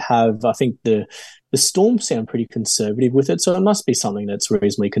suspicions that you have. I think the The Storm sound pretty conservative with it, so it must be something that's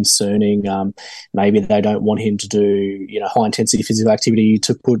reasonably concerning. Maybe they don't want him to do, high-intensity physical activity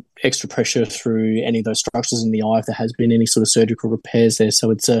to put extra pressure through any of those structures in the eye if there has been any sort of surgical repairs there.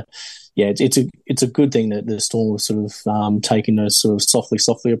 So it's a good thing that the Storm was sort of taking a sort of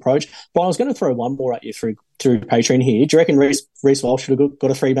softly approach. But I was going to throw one more at you through Patreon here. Do you reckon Reece Walsh should have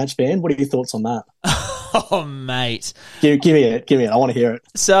got a 3-match ban? What are your thoughts on that? Oh, mate. Give me it. I want to hear it.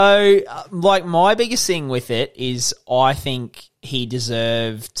 So, my biggest thing with it is I think he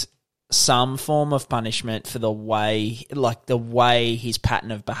deserved some form of punishment for the way his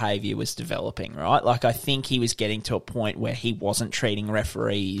pattern of behaviour was developing, right? Like, I think he was getting to a point where he wasn't treating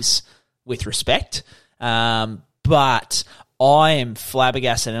referees with respect. But I am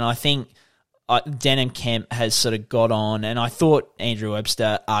flabbergasted, and I think Denham Kemp has sort of got on, and I thought Andrew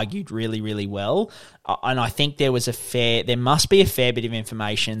Webster argued really, really well. And I think there must be a fair bit of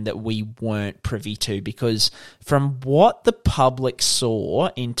information that we weren't privy to, because from what the public saw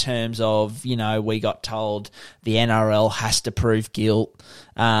in terms of, we got told the NRL has to prove guilt,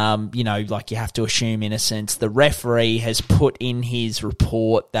 you have to assume innocence. The referee has put in his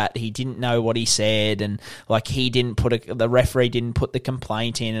report that he didn't know what he said, and the referee didn't put the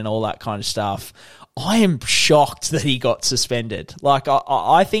complaint in and all that kind of stuff. I am shocked that he got suspended. Like,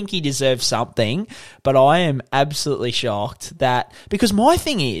 I think he deserves something, but I am absolutely shocked that, because my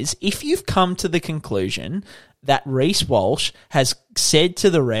thing is, if you've come to the conclusion that Reece Walsh has said to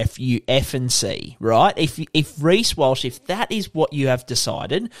the ref, you F and C, right? If Reece Walsh, if that is what you have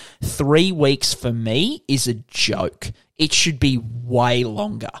decided, 3 weeks for me is a joke. It should be way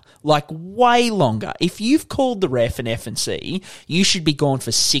longer. Like, way longer. If you've called the ref an F and C, you should be gone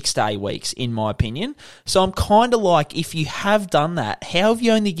for 6 to 8 weeks, in my opinion. So I'm kind of like, if you have done that, how have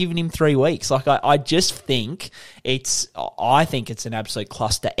you only given him 3 weeks? Like, I just think it's an absolute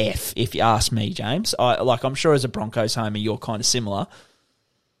cluster F, if you ask me, James. I'm sure as a Broncos homer, you're kind of similar.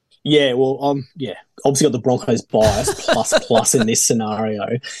 Yeah, well, obviously got the Broncos bias plus in this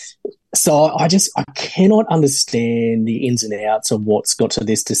scenario. So I cannot understand the ins and outs of what's got to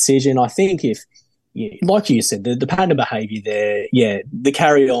this decision. I think like you said, the pattern of behaviour there, the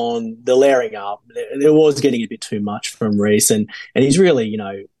carry on, the layering up, it was getting a bit too much from Reece, and he's really,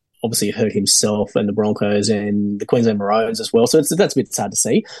 obviously hurt himself and the Broncos and the Queensland Maroons as well. So that's a bit sad to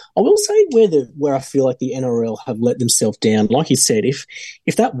see. I will say where I feel like the NRL have let themselves down, like you said,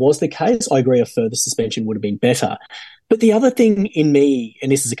 if that was the case, I agree a further suspension would have been better. But the other thing in me,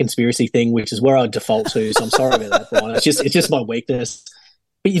 and this is a conspiracy thing, which is where I default to, so I'm sorry about that, Brian. It's just my weakness.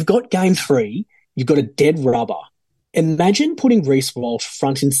 But you've got game 3, you've got a dead rubber. Imagine putting Reece Walsh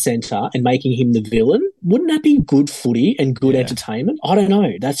front and centre and making him the villain. Wouldn't that be good footy and good entertainment? I don't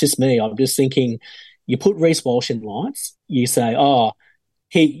know. That's just me. I'm just thinking, you put Reece Walsh in lights, you say,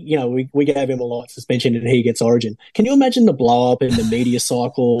 we gave him a light suspension and he gets Origin. Can you imagine the blow up and the media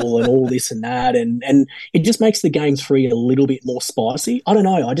cycle and all this and that? And it just makes the game 3 a little bit more spicy. I don't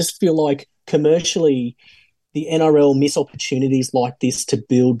know. I just feel like commercially the NRL miss opportunities like this to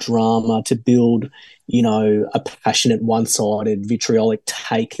build drama, to build, a passionate, one-sided, vitriolic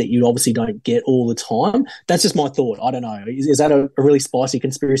take that you obviously don't get all the time. That's just my thought. I don't know. Is that a really spicy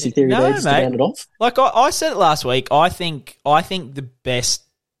conspiracy theory there just to round it off? Like I said it last week, I think the best,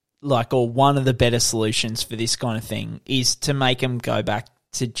 or one of the better solutions for this kind of thing is to make them go back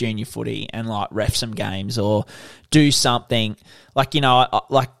to junior footy and ref some games or do something.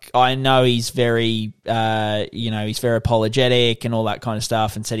 I know he's very, he's very apologetic and all that kind of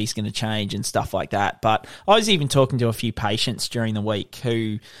stuff and said he's going to change and stuff like that. But I was even talking to a few patients during the week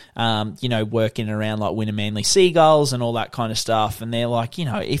who, work in and around Winner Manly Seagulls and all that kind of stuff. And they're like,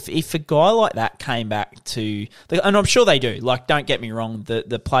 if a guy like that came back to, and I'm sure they do, don't get me wrong,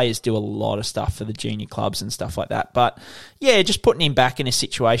 the players do a lot of stuff for the junior clubs and stuff like that. But yeah, just putting him back in a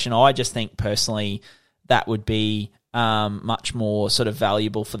situation, I just think personally that would be much more sort of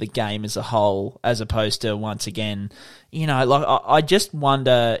valuable for the game as a whole, as opposed to, once again, I just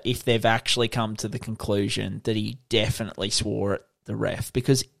wonder if they've actually come to the conclusion that he definitely swore at the ref,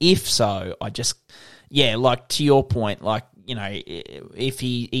 because if so, to your point, if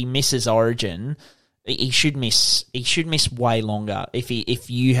he misses Origin, he should miss way longer if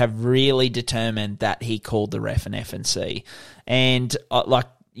you have really determined that he called the ref an F and C. And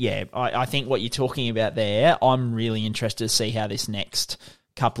I think what you're talking about there, I'm really interested to see how this next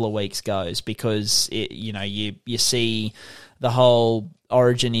couple of weeks goes, because you see the whole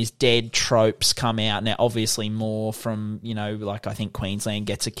Origin is dead tropes come out. Now, obviously more from, like I think Queensland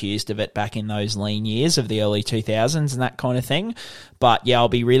gets accused of it back in those lean years of the early 2000s and that kind of thing. But yeah, I'll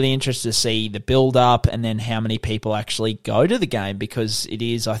be really interested to see the build-up and then how many people actually go to the game, because it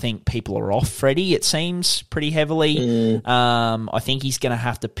is, I think people are off Freddie, it seems, pretty heavily. I think he's going to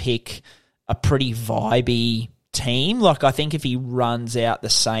have to pick a pretty vibey team. Like, I think if he runs out the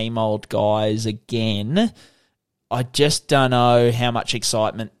same old guys again, I just don't know how much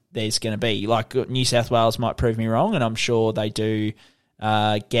excitement there's going to be. Like, New South Wales might prove me wrong, and I'm sure they do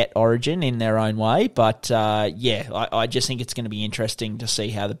get Origin in their own way. But, I just think it's going to be interesting to see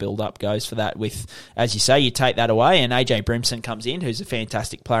how the build-up goes for that. With, as you say, you take that away, and AJ Brimson comes in, who's a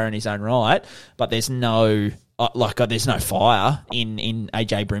fantastic player in his own right, but there's no fire in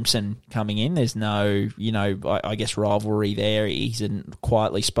AJ Brimson coming in. There's no, I guess rivalry there. He's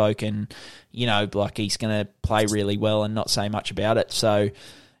quietly spoken, like he's going to play really well and not say much about it. So,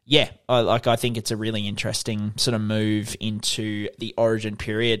 yeah, I think it's a really interesting sort of move into the Origin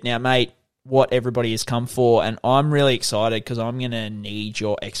period. Now, mate, what everybody has come for, and I'm really excited because I'm going to need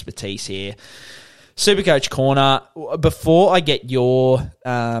your expertise here. Supercoach Corner, before I get your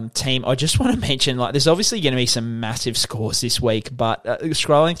team, I just want to mention, like, there's obviously going to be some massive scores this week, but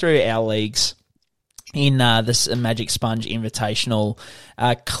scrolling through our leagues in this Magic Sponge Invitational,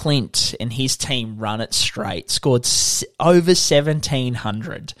 Clint and his team Run It Straight scored over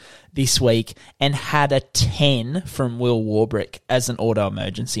 1,700 this week and had a 10 from Will Warbrick as an auto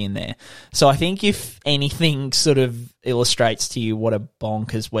emergency in there. So I think if anything sort of illustrates to you what a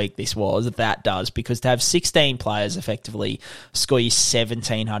bonkers week this was, that does, because to have 16 players effectively score you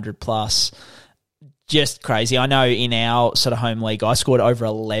 1,700 plus, just crazy. I know in our sort of home league, I scored over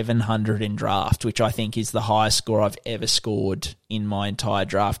 1,100 in draft, which I think is the highest score I've ever scored in my entire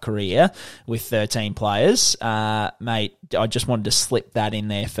draft career with 13 players. Mate, I just wanted to slip that in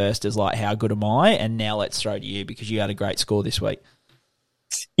there first as like, how good am I? And now let's throw to you because you had a great score this week.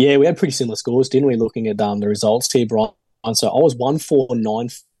 Yeah, we had pretty similar scores, didn't we, looking at the results here, Brian? So I was 149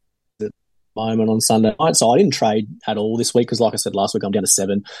 moment on Sunday night, so I didn't trade at all this week because, like I said last week, I'm down to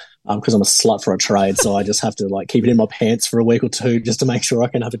 7 because I'm a slut for a trade, so I just have to like keep it in my pants for a week or two just to make sure I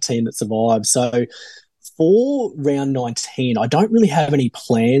can have a team that survives. So for round 19, I don't really have any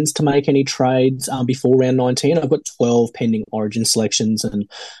plans to make any trades before round 19. I've got 12 pending Origin selections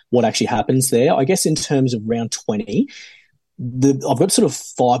and what actually happens there. I guess in terms of round 20, I've got sort of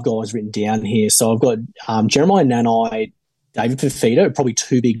 5 guys written down here. So I've got Jeremiah Nanai, David Fifita, probably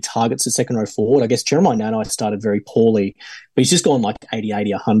 2 big targets at second row forward. I guess Jeremiah Nanai started very poorly, but he's just gone like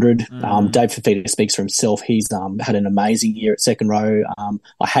 80, 100. Dave Fifita speaks for himself. He's had an amazing year at second row.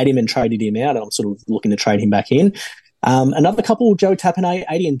 I had him and traded him out, and I'm sort of looking to trade him back in. Another couple, Joe Tapine,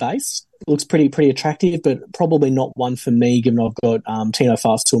 80 in base. Looks pretty attractive, but probably not one for me, given I've got Tino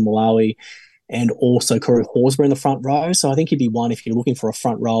Fa'asuamaleaui and also Corey Horsburgh in the front row. So I think he'd be one if you're looking for a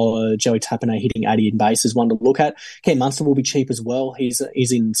front row. Joey Tapine hitting 80 in base is one to look at. Ken Munster will be cheap as well. He's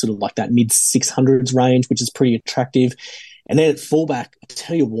in sort of like that mid-600s range, which is pretty attractive. And then at fullback, I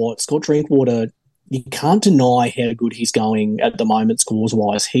tell you what, Scott Drinkwater, you can't deny how good he's going at the moment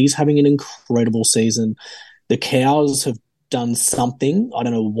scores-wise. He's having an incredible season. The Cows have done something. I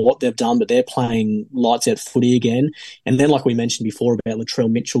don't know what they've done, but they're playing lights out footy again. And then, like we mentioned before about Latrell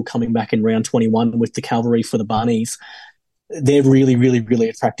Mitchell coming back in round 21 with the cavalry for the Bunnies, they're really, really, really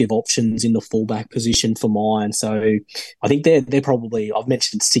attractive options in the fullback position for mine. So I think they're probably, I've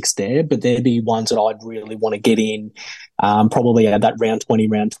mentioned 6 there, but they'd be ones that I'd really want to get in probably at that round 20,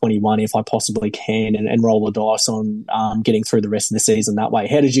 round 21 if I possibly can, and roll the dice on getting through the rest of the season that way.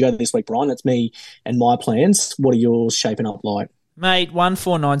 How did you go this week, Brian? That's me and my plans. What are yours shaping up like? Mate,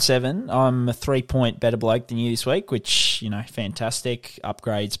 1497. I'm a 3-point better bloke than you this week, which, fantastic.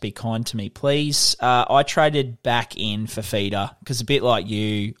 Upgrades, be kind to me, please. I traded back in for Feeder because a bit like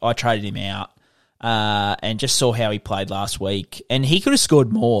you, I traded him out and just saw how he played last week. And he could have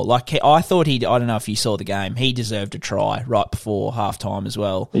scored more. Like, I thought I don't know if you saw the game, he deserved a try right before halftime as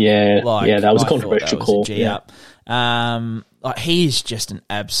well. Yeah, that was a controversial call. He is just an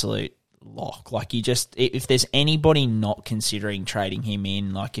absolute lock. Like, if there's anybody not considering trading him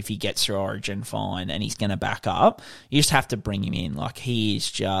in, like if he gets through Origin, fine, and he's going to back up, you just have to bring him in. Like, he is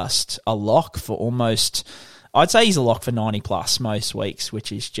just a lock for almost, I'd say he's a lock for 90 plus most weeks,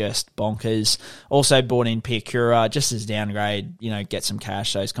 which is just bonkers. Also bought in Piakura just as downgrade, get some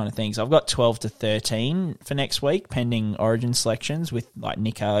cash, those kind of things. I've got 12 to 13 for next week, pending Origin selections with like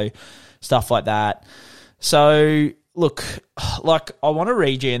Nico, stuff like that. So look, like, I want to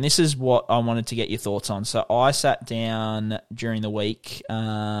read you, and this is what I wanted to get your thoughts on. So I sat down during the week,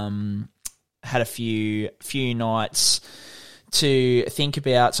 had a few nights to think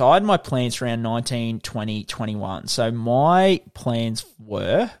about. So I had my plans for round 19, 20, 21. So my plans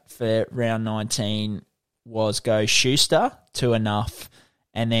were for round 19 was go Schuster to enough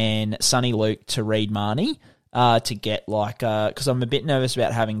and then Sonny Luke to Reed Marnie to get because I'm a bit nervous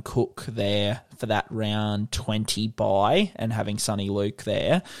about having Cook there for that round 20 bye and having Sonny Luke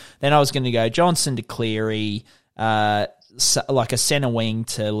there. Then I was going to go Johnson to Cleary, like a centre wing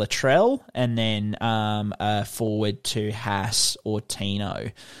to Latrell, and then a forward to Haas or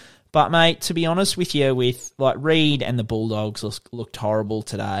Tino. But, mate, to be honest with you, with like Reed and the Bulldogs looked horrible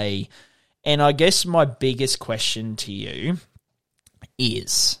today. And I guess my biggest question to you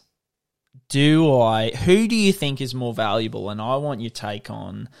is, who do you think is more valuable? And I want your take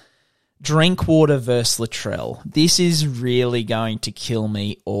on Drinkwater versus Latrell. This is really going to kill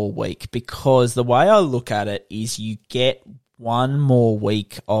me all week because the way I look at it is you get one more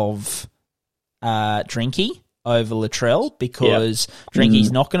week of Drinky over Latrell because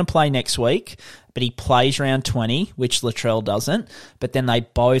Drinky's not going to play next week, but he plays round 20, which Latrell doesn't, but then they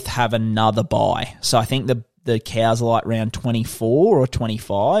both have another bye. So I think the Cows are like round 24 or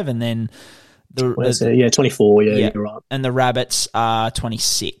 25, and then 24, you're right. And the Rabbits are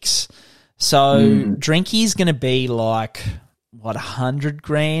 26. So Drinky's going to be like, what,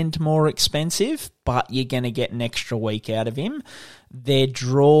 $100,000 more expensive, but you're going to get an extra week out of him. Their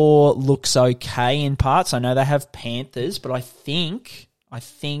draw looks okay in parts. I know they have Panthers, but I think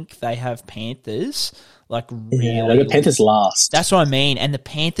they have Panthers. They got Panthers last. That's what I mean. And the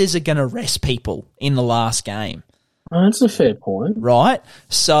Panthers are going to rest people in the last game. Oh, that's a fair point. Right?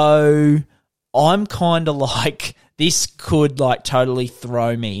 So I'm kind of like, this could like totally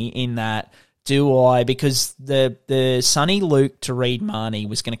throw me in that. Because the Sonny Luke to Reed Marnie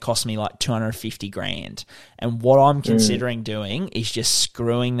was going to cost me like $250,000. And what I'm considering doing is just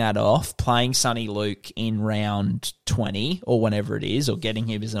screwing that off, playing Sonny Luke in round 20 or whenever it is, or getting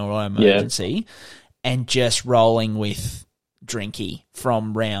him as an auto emergency, and just rolling with Drinky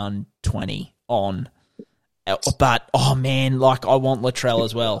from round 20 on. But, oh man, like I want Latrell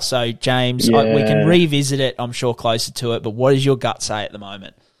as well. So, James, we can revisit it, I'm sure, closer to it. But what does your gut say at the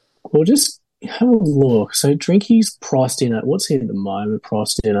moment? Well, just have a look. So Drinky's priced in at, what's he at the moment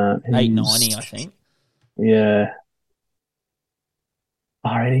priced in at? $890, I think. Yeah.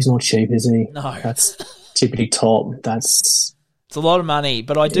 Alright, he's not cheap, is he? No. That's tippity top. It's a lot of money,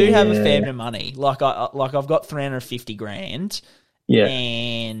 but I do have a fair bit of money. Like I've got $350,000. Yeah.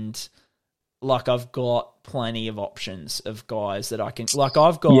 And like I've got plenty of options of guys that I can, like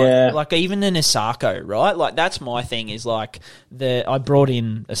I've got, like even an Asako, right? Like that's my thing is like I brought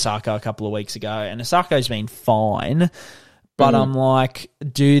in Asako a couple of weeks ago and Asako's been fine, but I'm like,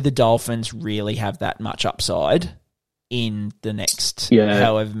 do the Dolphins really have that much upside in the next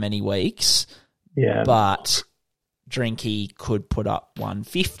however many weeks? Yeah. But Drinky could put up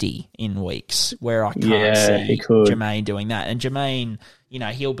 150 in weeks where I can't see Jermaine doing that. And Jermaine,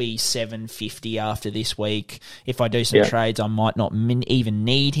 he'll be 750 after this week. If I do some trades, I might not even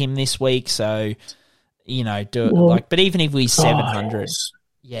need him this week. So, but even if he's 700,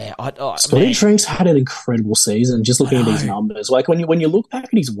 Scotty Drink's had an incredible season. Just looking at these numbers, like when you look back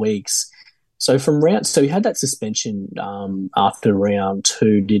at his weeks. So he had that suspension after round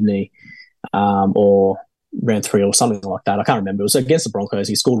 2, didn't he? Or round 3 or something like that. I can't remember. It was against the Broncos.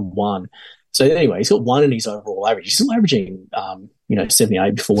 He scored 1. So anyway, he's got 1 in his overall average. He's still averaging,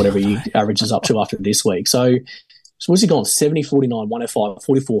 78 before whatever he averages up to after this week. So what's he gone? 70, 49, 105,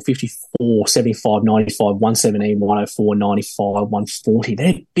 44, 54, 75, 95, 117, 104, 95, 140.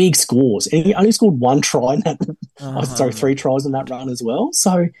 They're big scores. And he only scored 1 try in that. 3 tries in that run as well.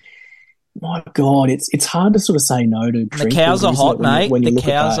 So, my God, it's hard to sort of say no to Drinkwater. The Cows are hot, mate. The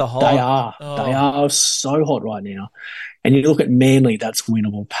Cows are hot. They are. Oh. They are so hot right now. And you look at Manly, that's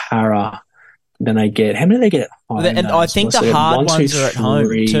winnable. Para, then they get, how many do they get at home? And I think the hard ones are at home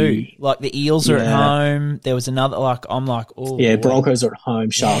too. Like the Eels are at home. There was another, Broncos are at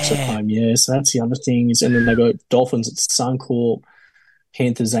home. Sharks are at home. Yeah, so that's the other thing. And then they got Dolphins at Suncorp.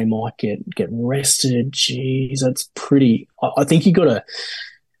 Panthers, they might get rested. Jeez, that's pretty. I think you got to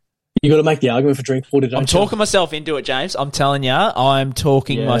make the argument for Drinkwater, don't you? I'm talking myself into it, James. I'm telling you, I'm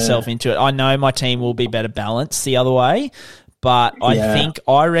talking myself into it. I know my team will be better balanced the other way, but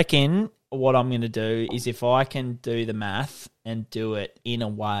I reckon what I'm going to do is if I can do the math and do it in a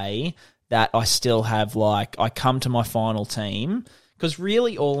way that I still have, I come to my final team, because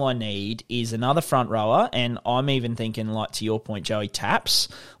really all I need is another front rower, and I'm even thinking, to your point, Joey Taps.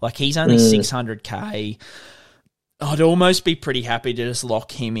 He's only 600K. I'd almost be pretty happy to just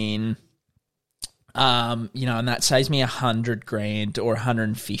lock him in And that saves me $100,000 or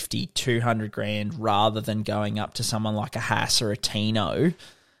 150, 200 grand rather than going up to someone like a Haas or a Tino.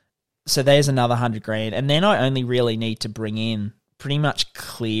 So there's another 100 grand. And then I only really need to bring in pretty much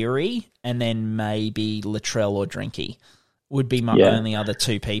Cleary and then maybe Latrell or Drinky would be my only other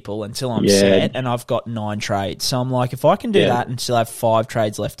two people until I'm set, and I've got 9 trades. So I'm like, if I can do that and still have 5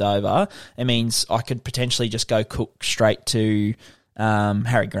 trades left over, it means I could potentially just go cook straight to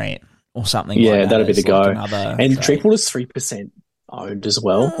Harry Grant or something like that. Yeah, that'll be the go. And Drinkwater's 3% owned as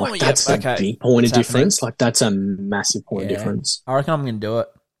well. That's a big point of difference. Like, that's a massive point of difference. I reckon I'm going to do it.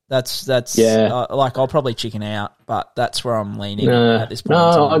 That's I'll probably chicken out, but that's where I'm leaning at this point.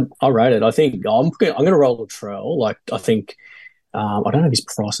 No, I rate it. I think I'm going to roll Latrell. Like, I think I don't have his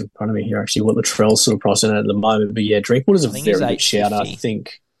price in front of me here actually. What Latrell's sort of pricing at the moment, but Drinkwater's a very good shout. I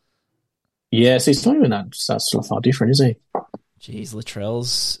think. Yeah, so he's not even that sort of far different, is he? Jeez,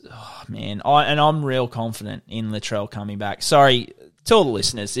 Latrell's man. I'm real confident in Latrell coming back. Sorry to all the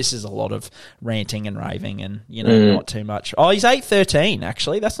listeners, this is a lot of ranting and raving and, not too much. Oh, he's 8.13,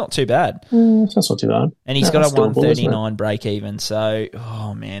 actually. That's not too bad. That's not too bad. And he's got a 139 break even. So,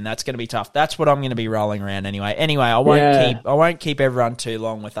 oh, man, that's going to be tough. That's what I'm going to be rolling around anyway. Anyway, I won't keep everyone too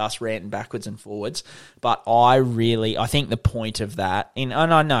long with us ranting backwards and forwards. But I think the point of that, and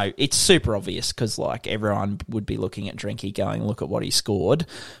I know it's super obvious because, like, everyone would be looking at Drinky going, look at what he scored.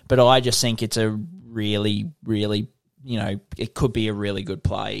 But I just think it's a really, really, it could be a really good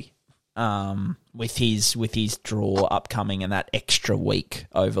play with his draw upcoming and that extra week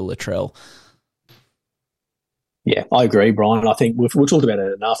over Latrell. Yeah, I agree, Brian. I think we've talked about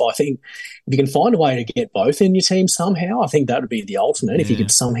it enough. I think if you can find a way to get both in your team somehow, I think that would be the ultimate. If you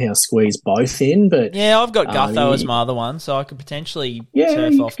could somehow squeeze both in, but I've got Gutho as my other one, so I could potentially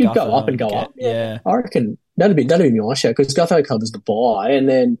turf off Gutho. Go up and go up. Yeah, I reckon that'd be my shout because Gutho covers the buy, and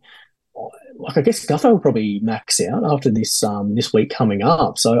then I guess Gutho will probably max out after this week coming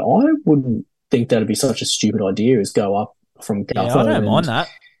up. So I wouldn't think that'd be such a stupid idea as go up from Gutho. Yeah, I don't mind that.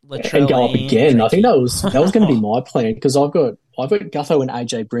 And go up again. Tricky. I think that was going to be my plan because I've got Gutho and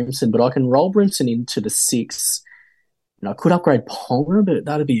AJ Brimson, but I can roll Brimson into the 6. And I could upgrade Ponga, but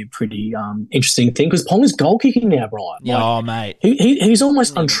that'd be a pretty interesting thing because Ponga's goal kicking now, Brian. Mate, he's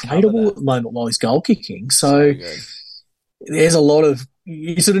almost untradeable at the moment while he's goal kicking. So there's a lot of.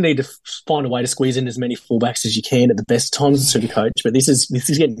 You sort of need to find a way to squeeze in as many fullbacks as you can at the best times as Supercoach. But this is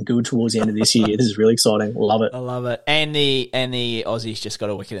getting good towards the end of this year. This is really exciting. Love it. I love it. And the Aussies just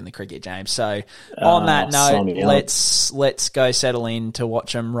got a wicket in the cricket, James. So on that note, let's go settle in to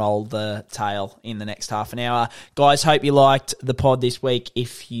watch them roll the tail in the next half an hour. Guys, hope you liked the pod this week.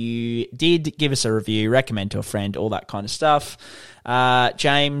 If you did, give us a review, recommend to a friend, all that kind of stuff.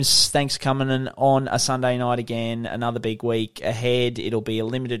 James, thanks for coming in on a Sunday night again. Another big week ahead. It'll be a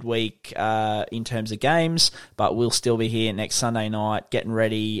limited week in terms of games, but we'll still be here next Sunday night getting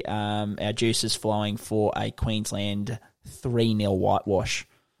ready. Our juice is flowing for a Queensland 3-0 whitewash.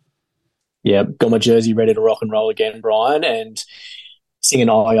 Yeah, got my jersey ready to rock and roll again, Brian, and singing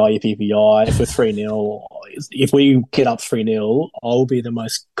IIPPI for 3-0. If we get up 3-0, I'll be the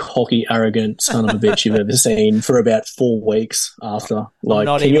most cocky, arrogant son of a bitch you've ever seen for about 4 weeks after.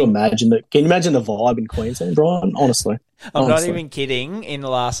 Can you imagine the vibe in Queensland, Brian? Honestly. I'm not even kidding. In the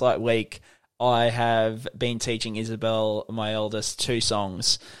last week, I have been teaching Isabel, my eldest, 2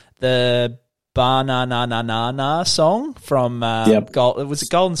 songs. The Ba-na-na-na-na-na song from was it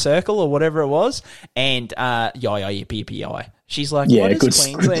Golden Circle or whatever it was? And Yi-Yi-Yi-Yi. She's like, what is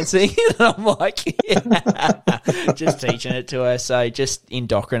Queensland singing? And I'm like, just teaching it to her. So just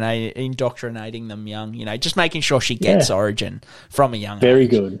indoctrinating them young, just making sure she gets Origin from a young age. Very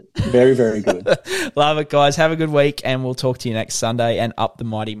good. Very, very good. Love it, guys. Have a good week, and we'll talk to you next Sunday. And up the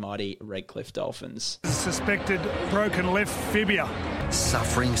mighty, mighty Redcliffe Dolphins. Suspected broken left fibula.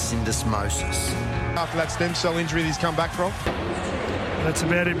 Suffering syndesmosis. After that stem cell injury he's come back from? That's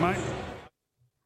about it, mate.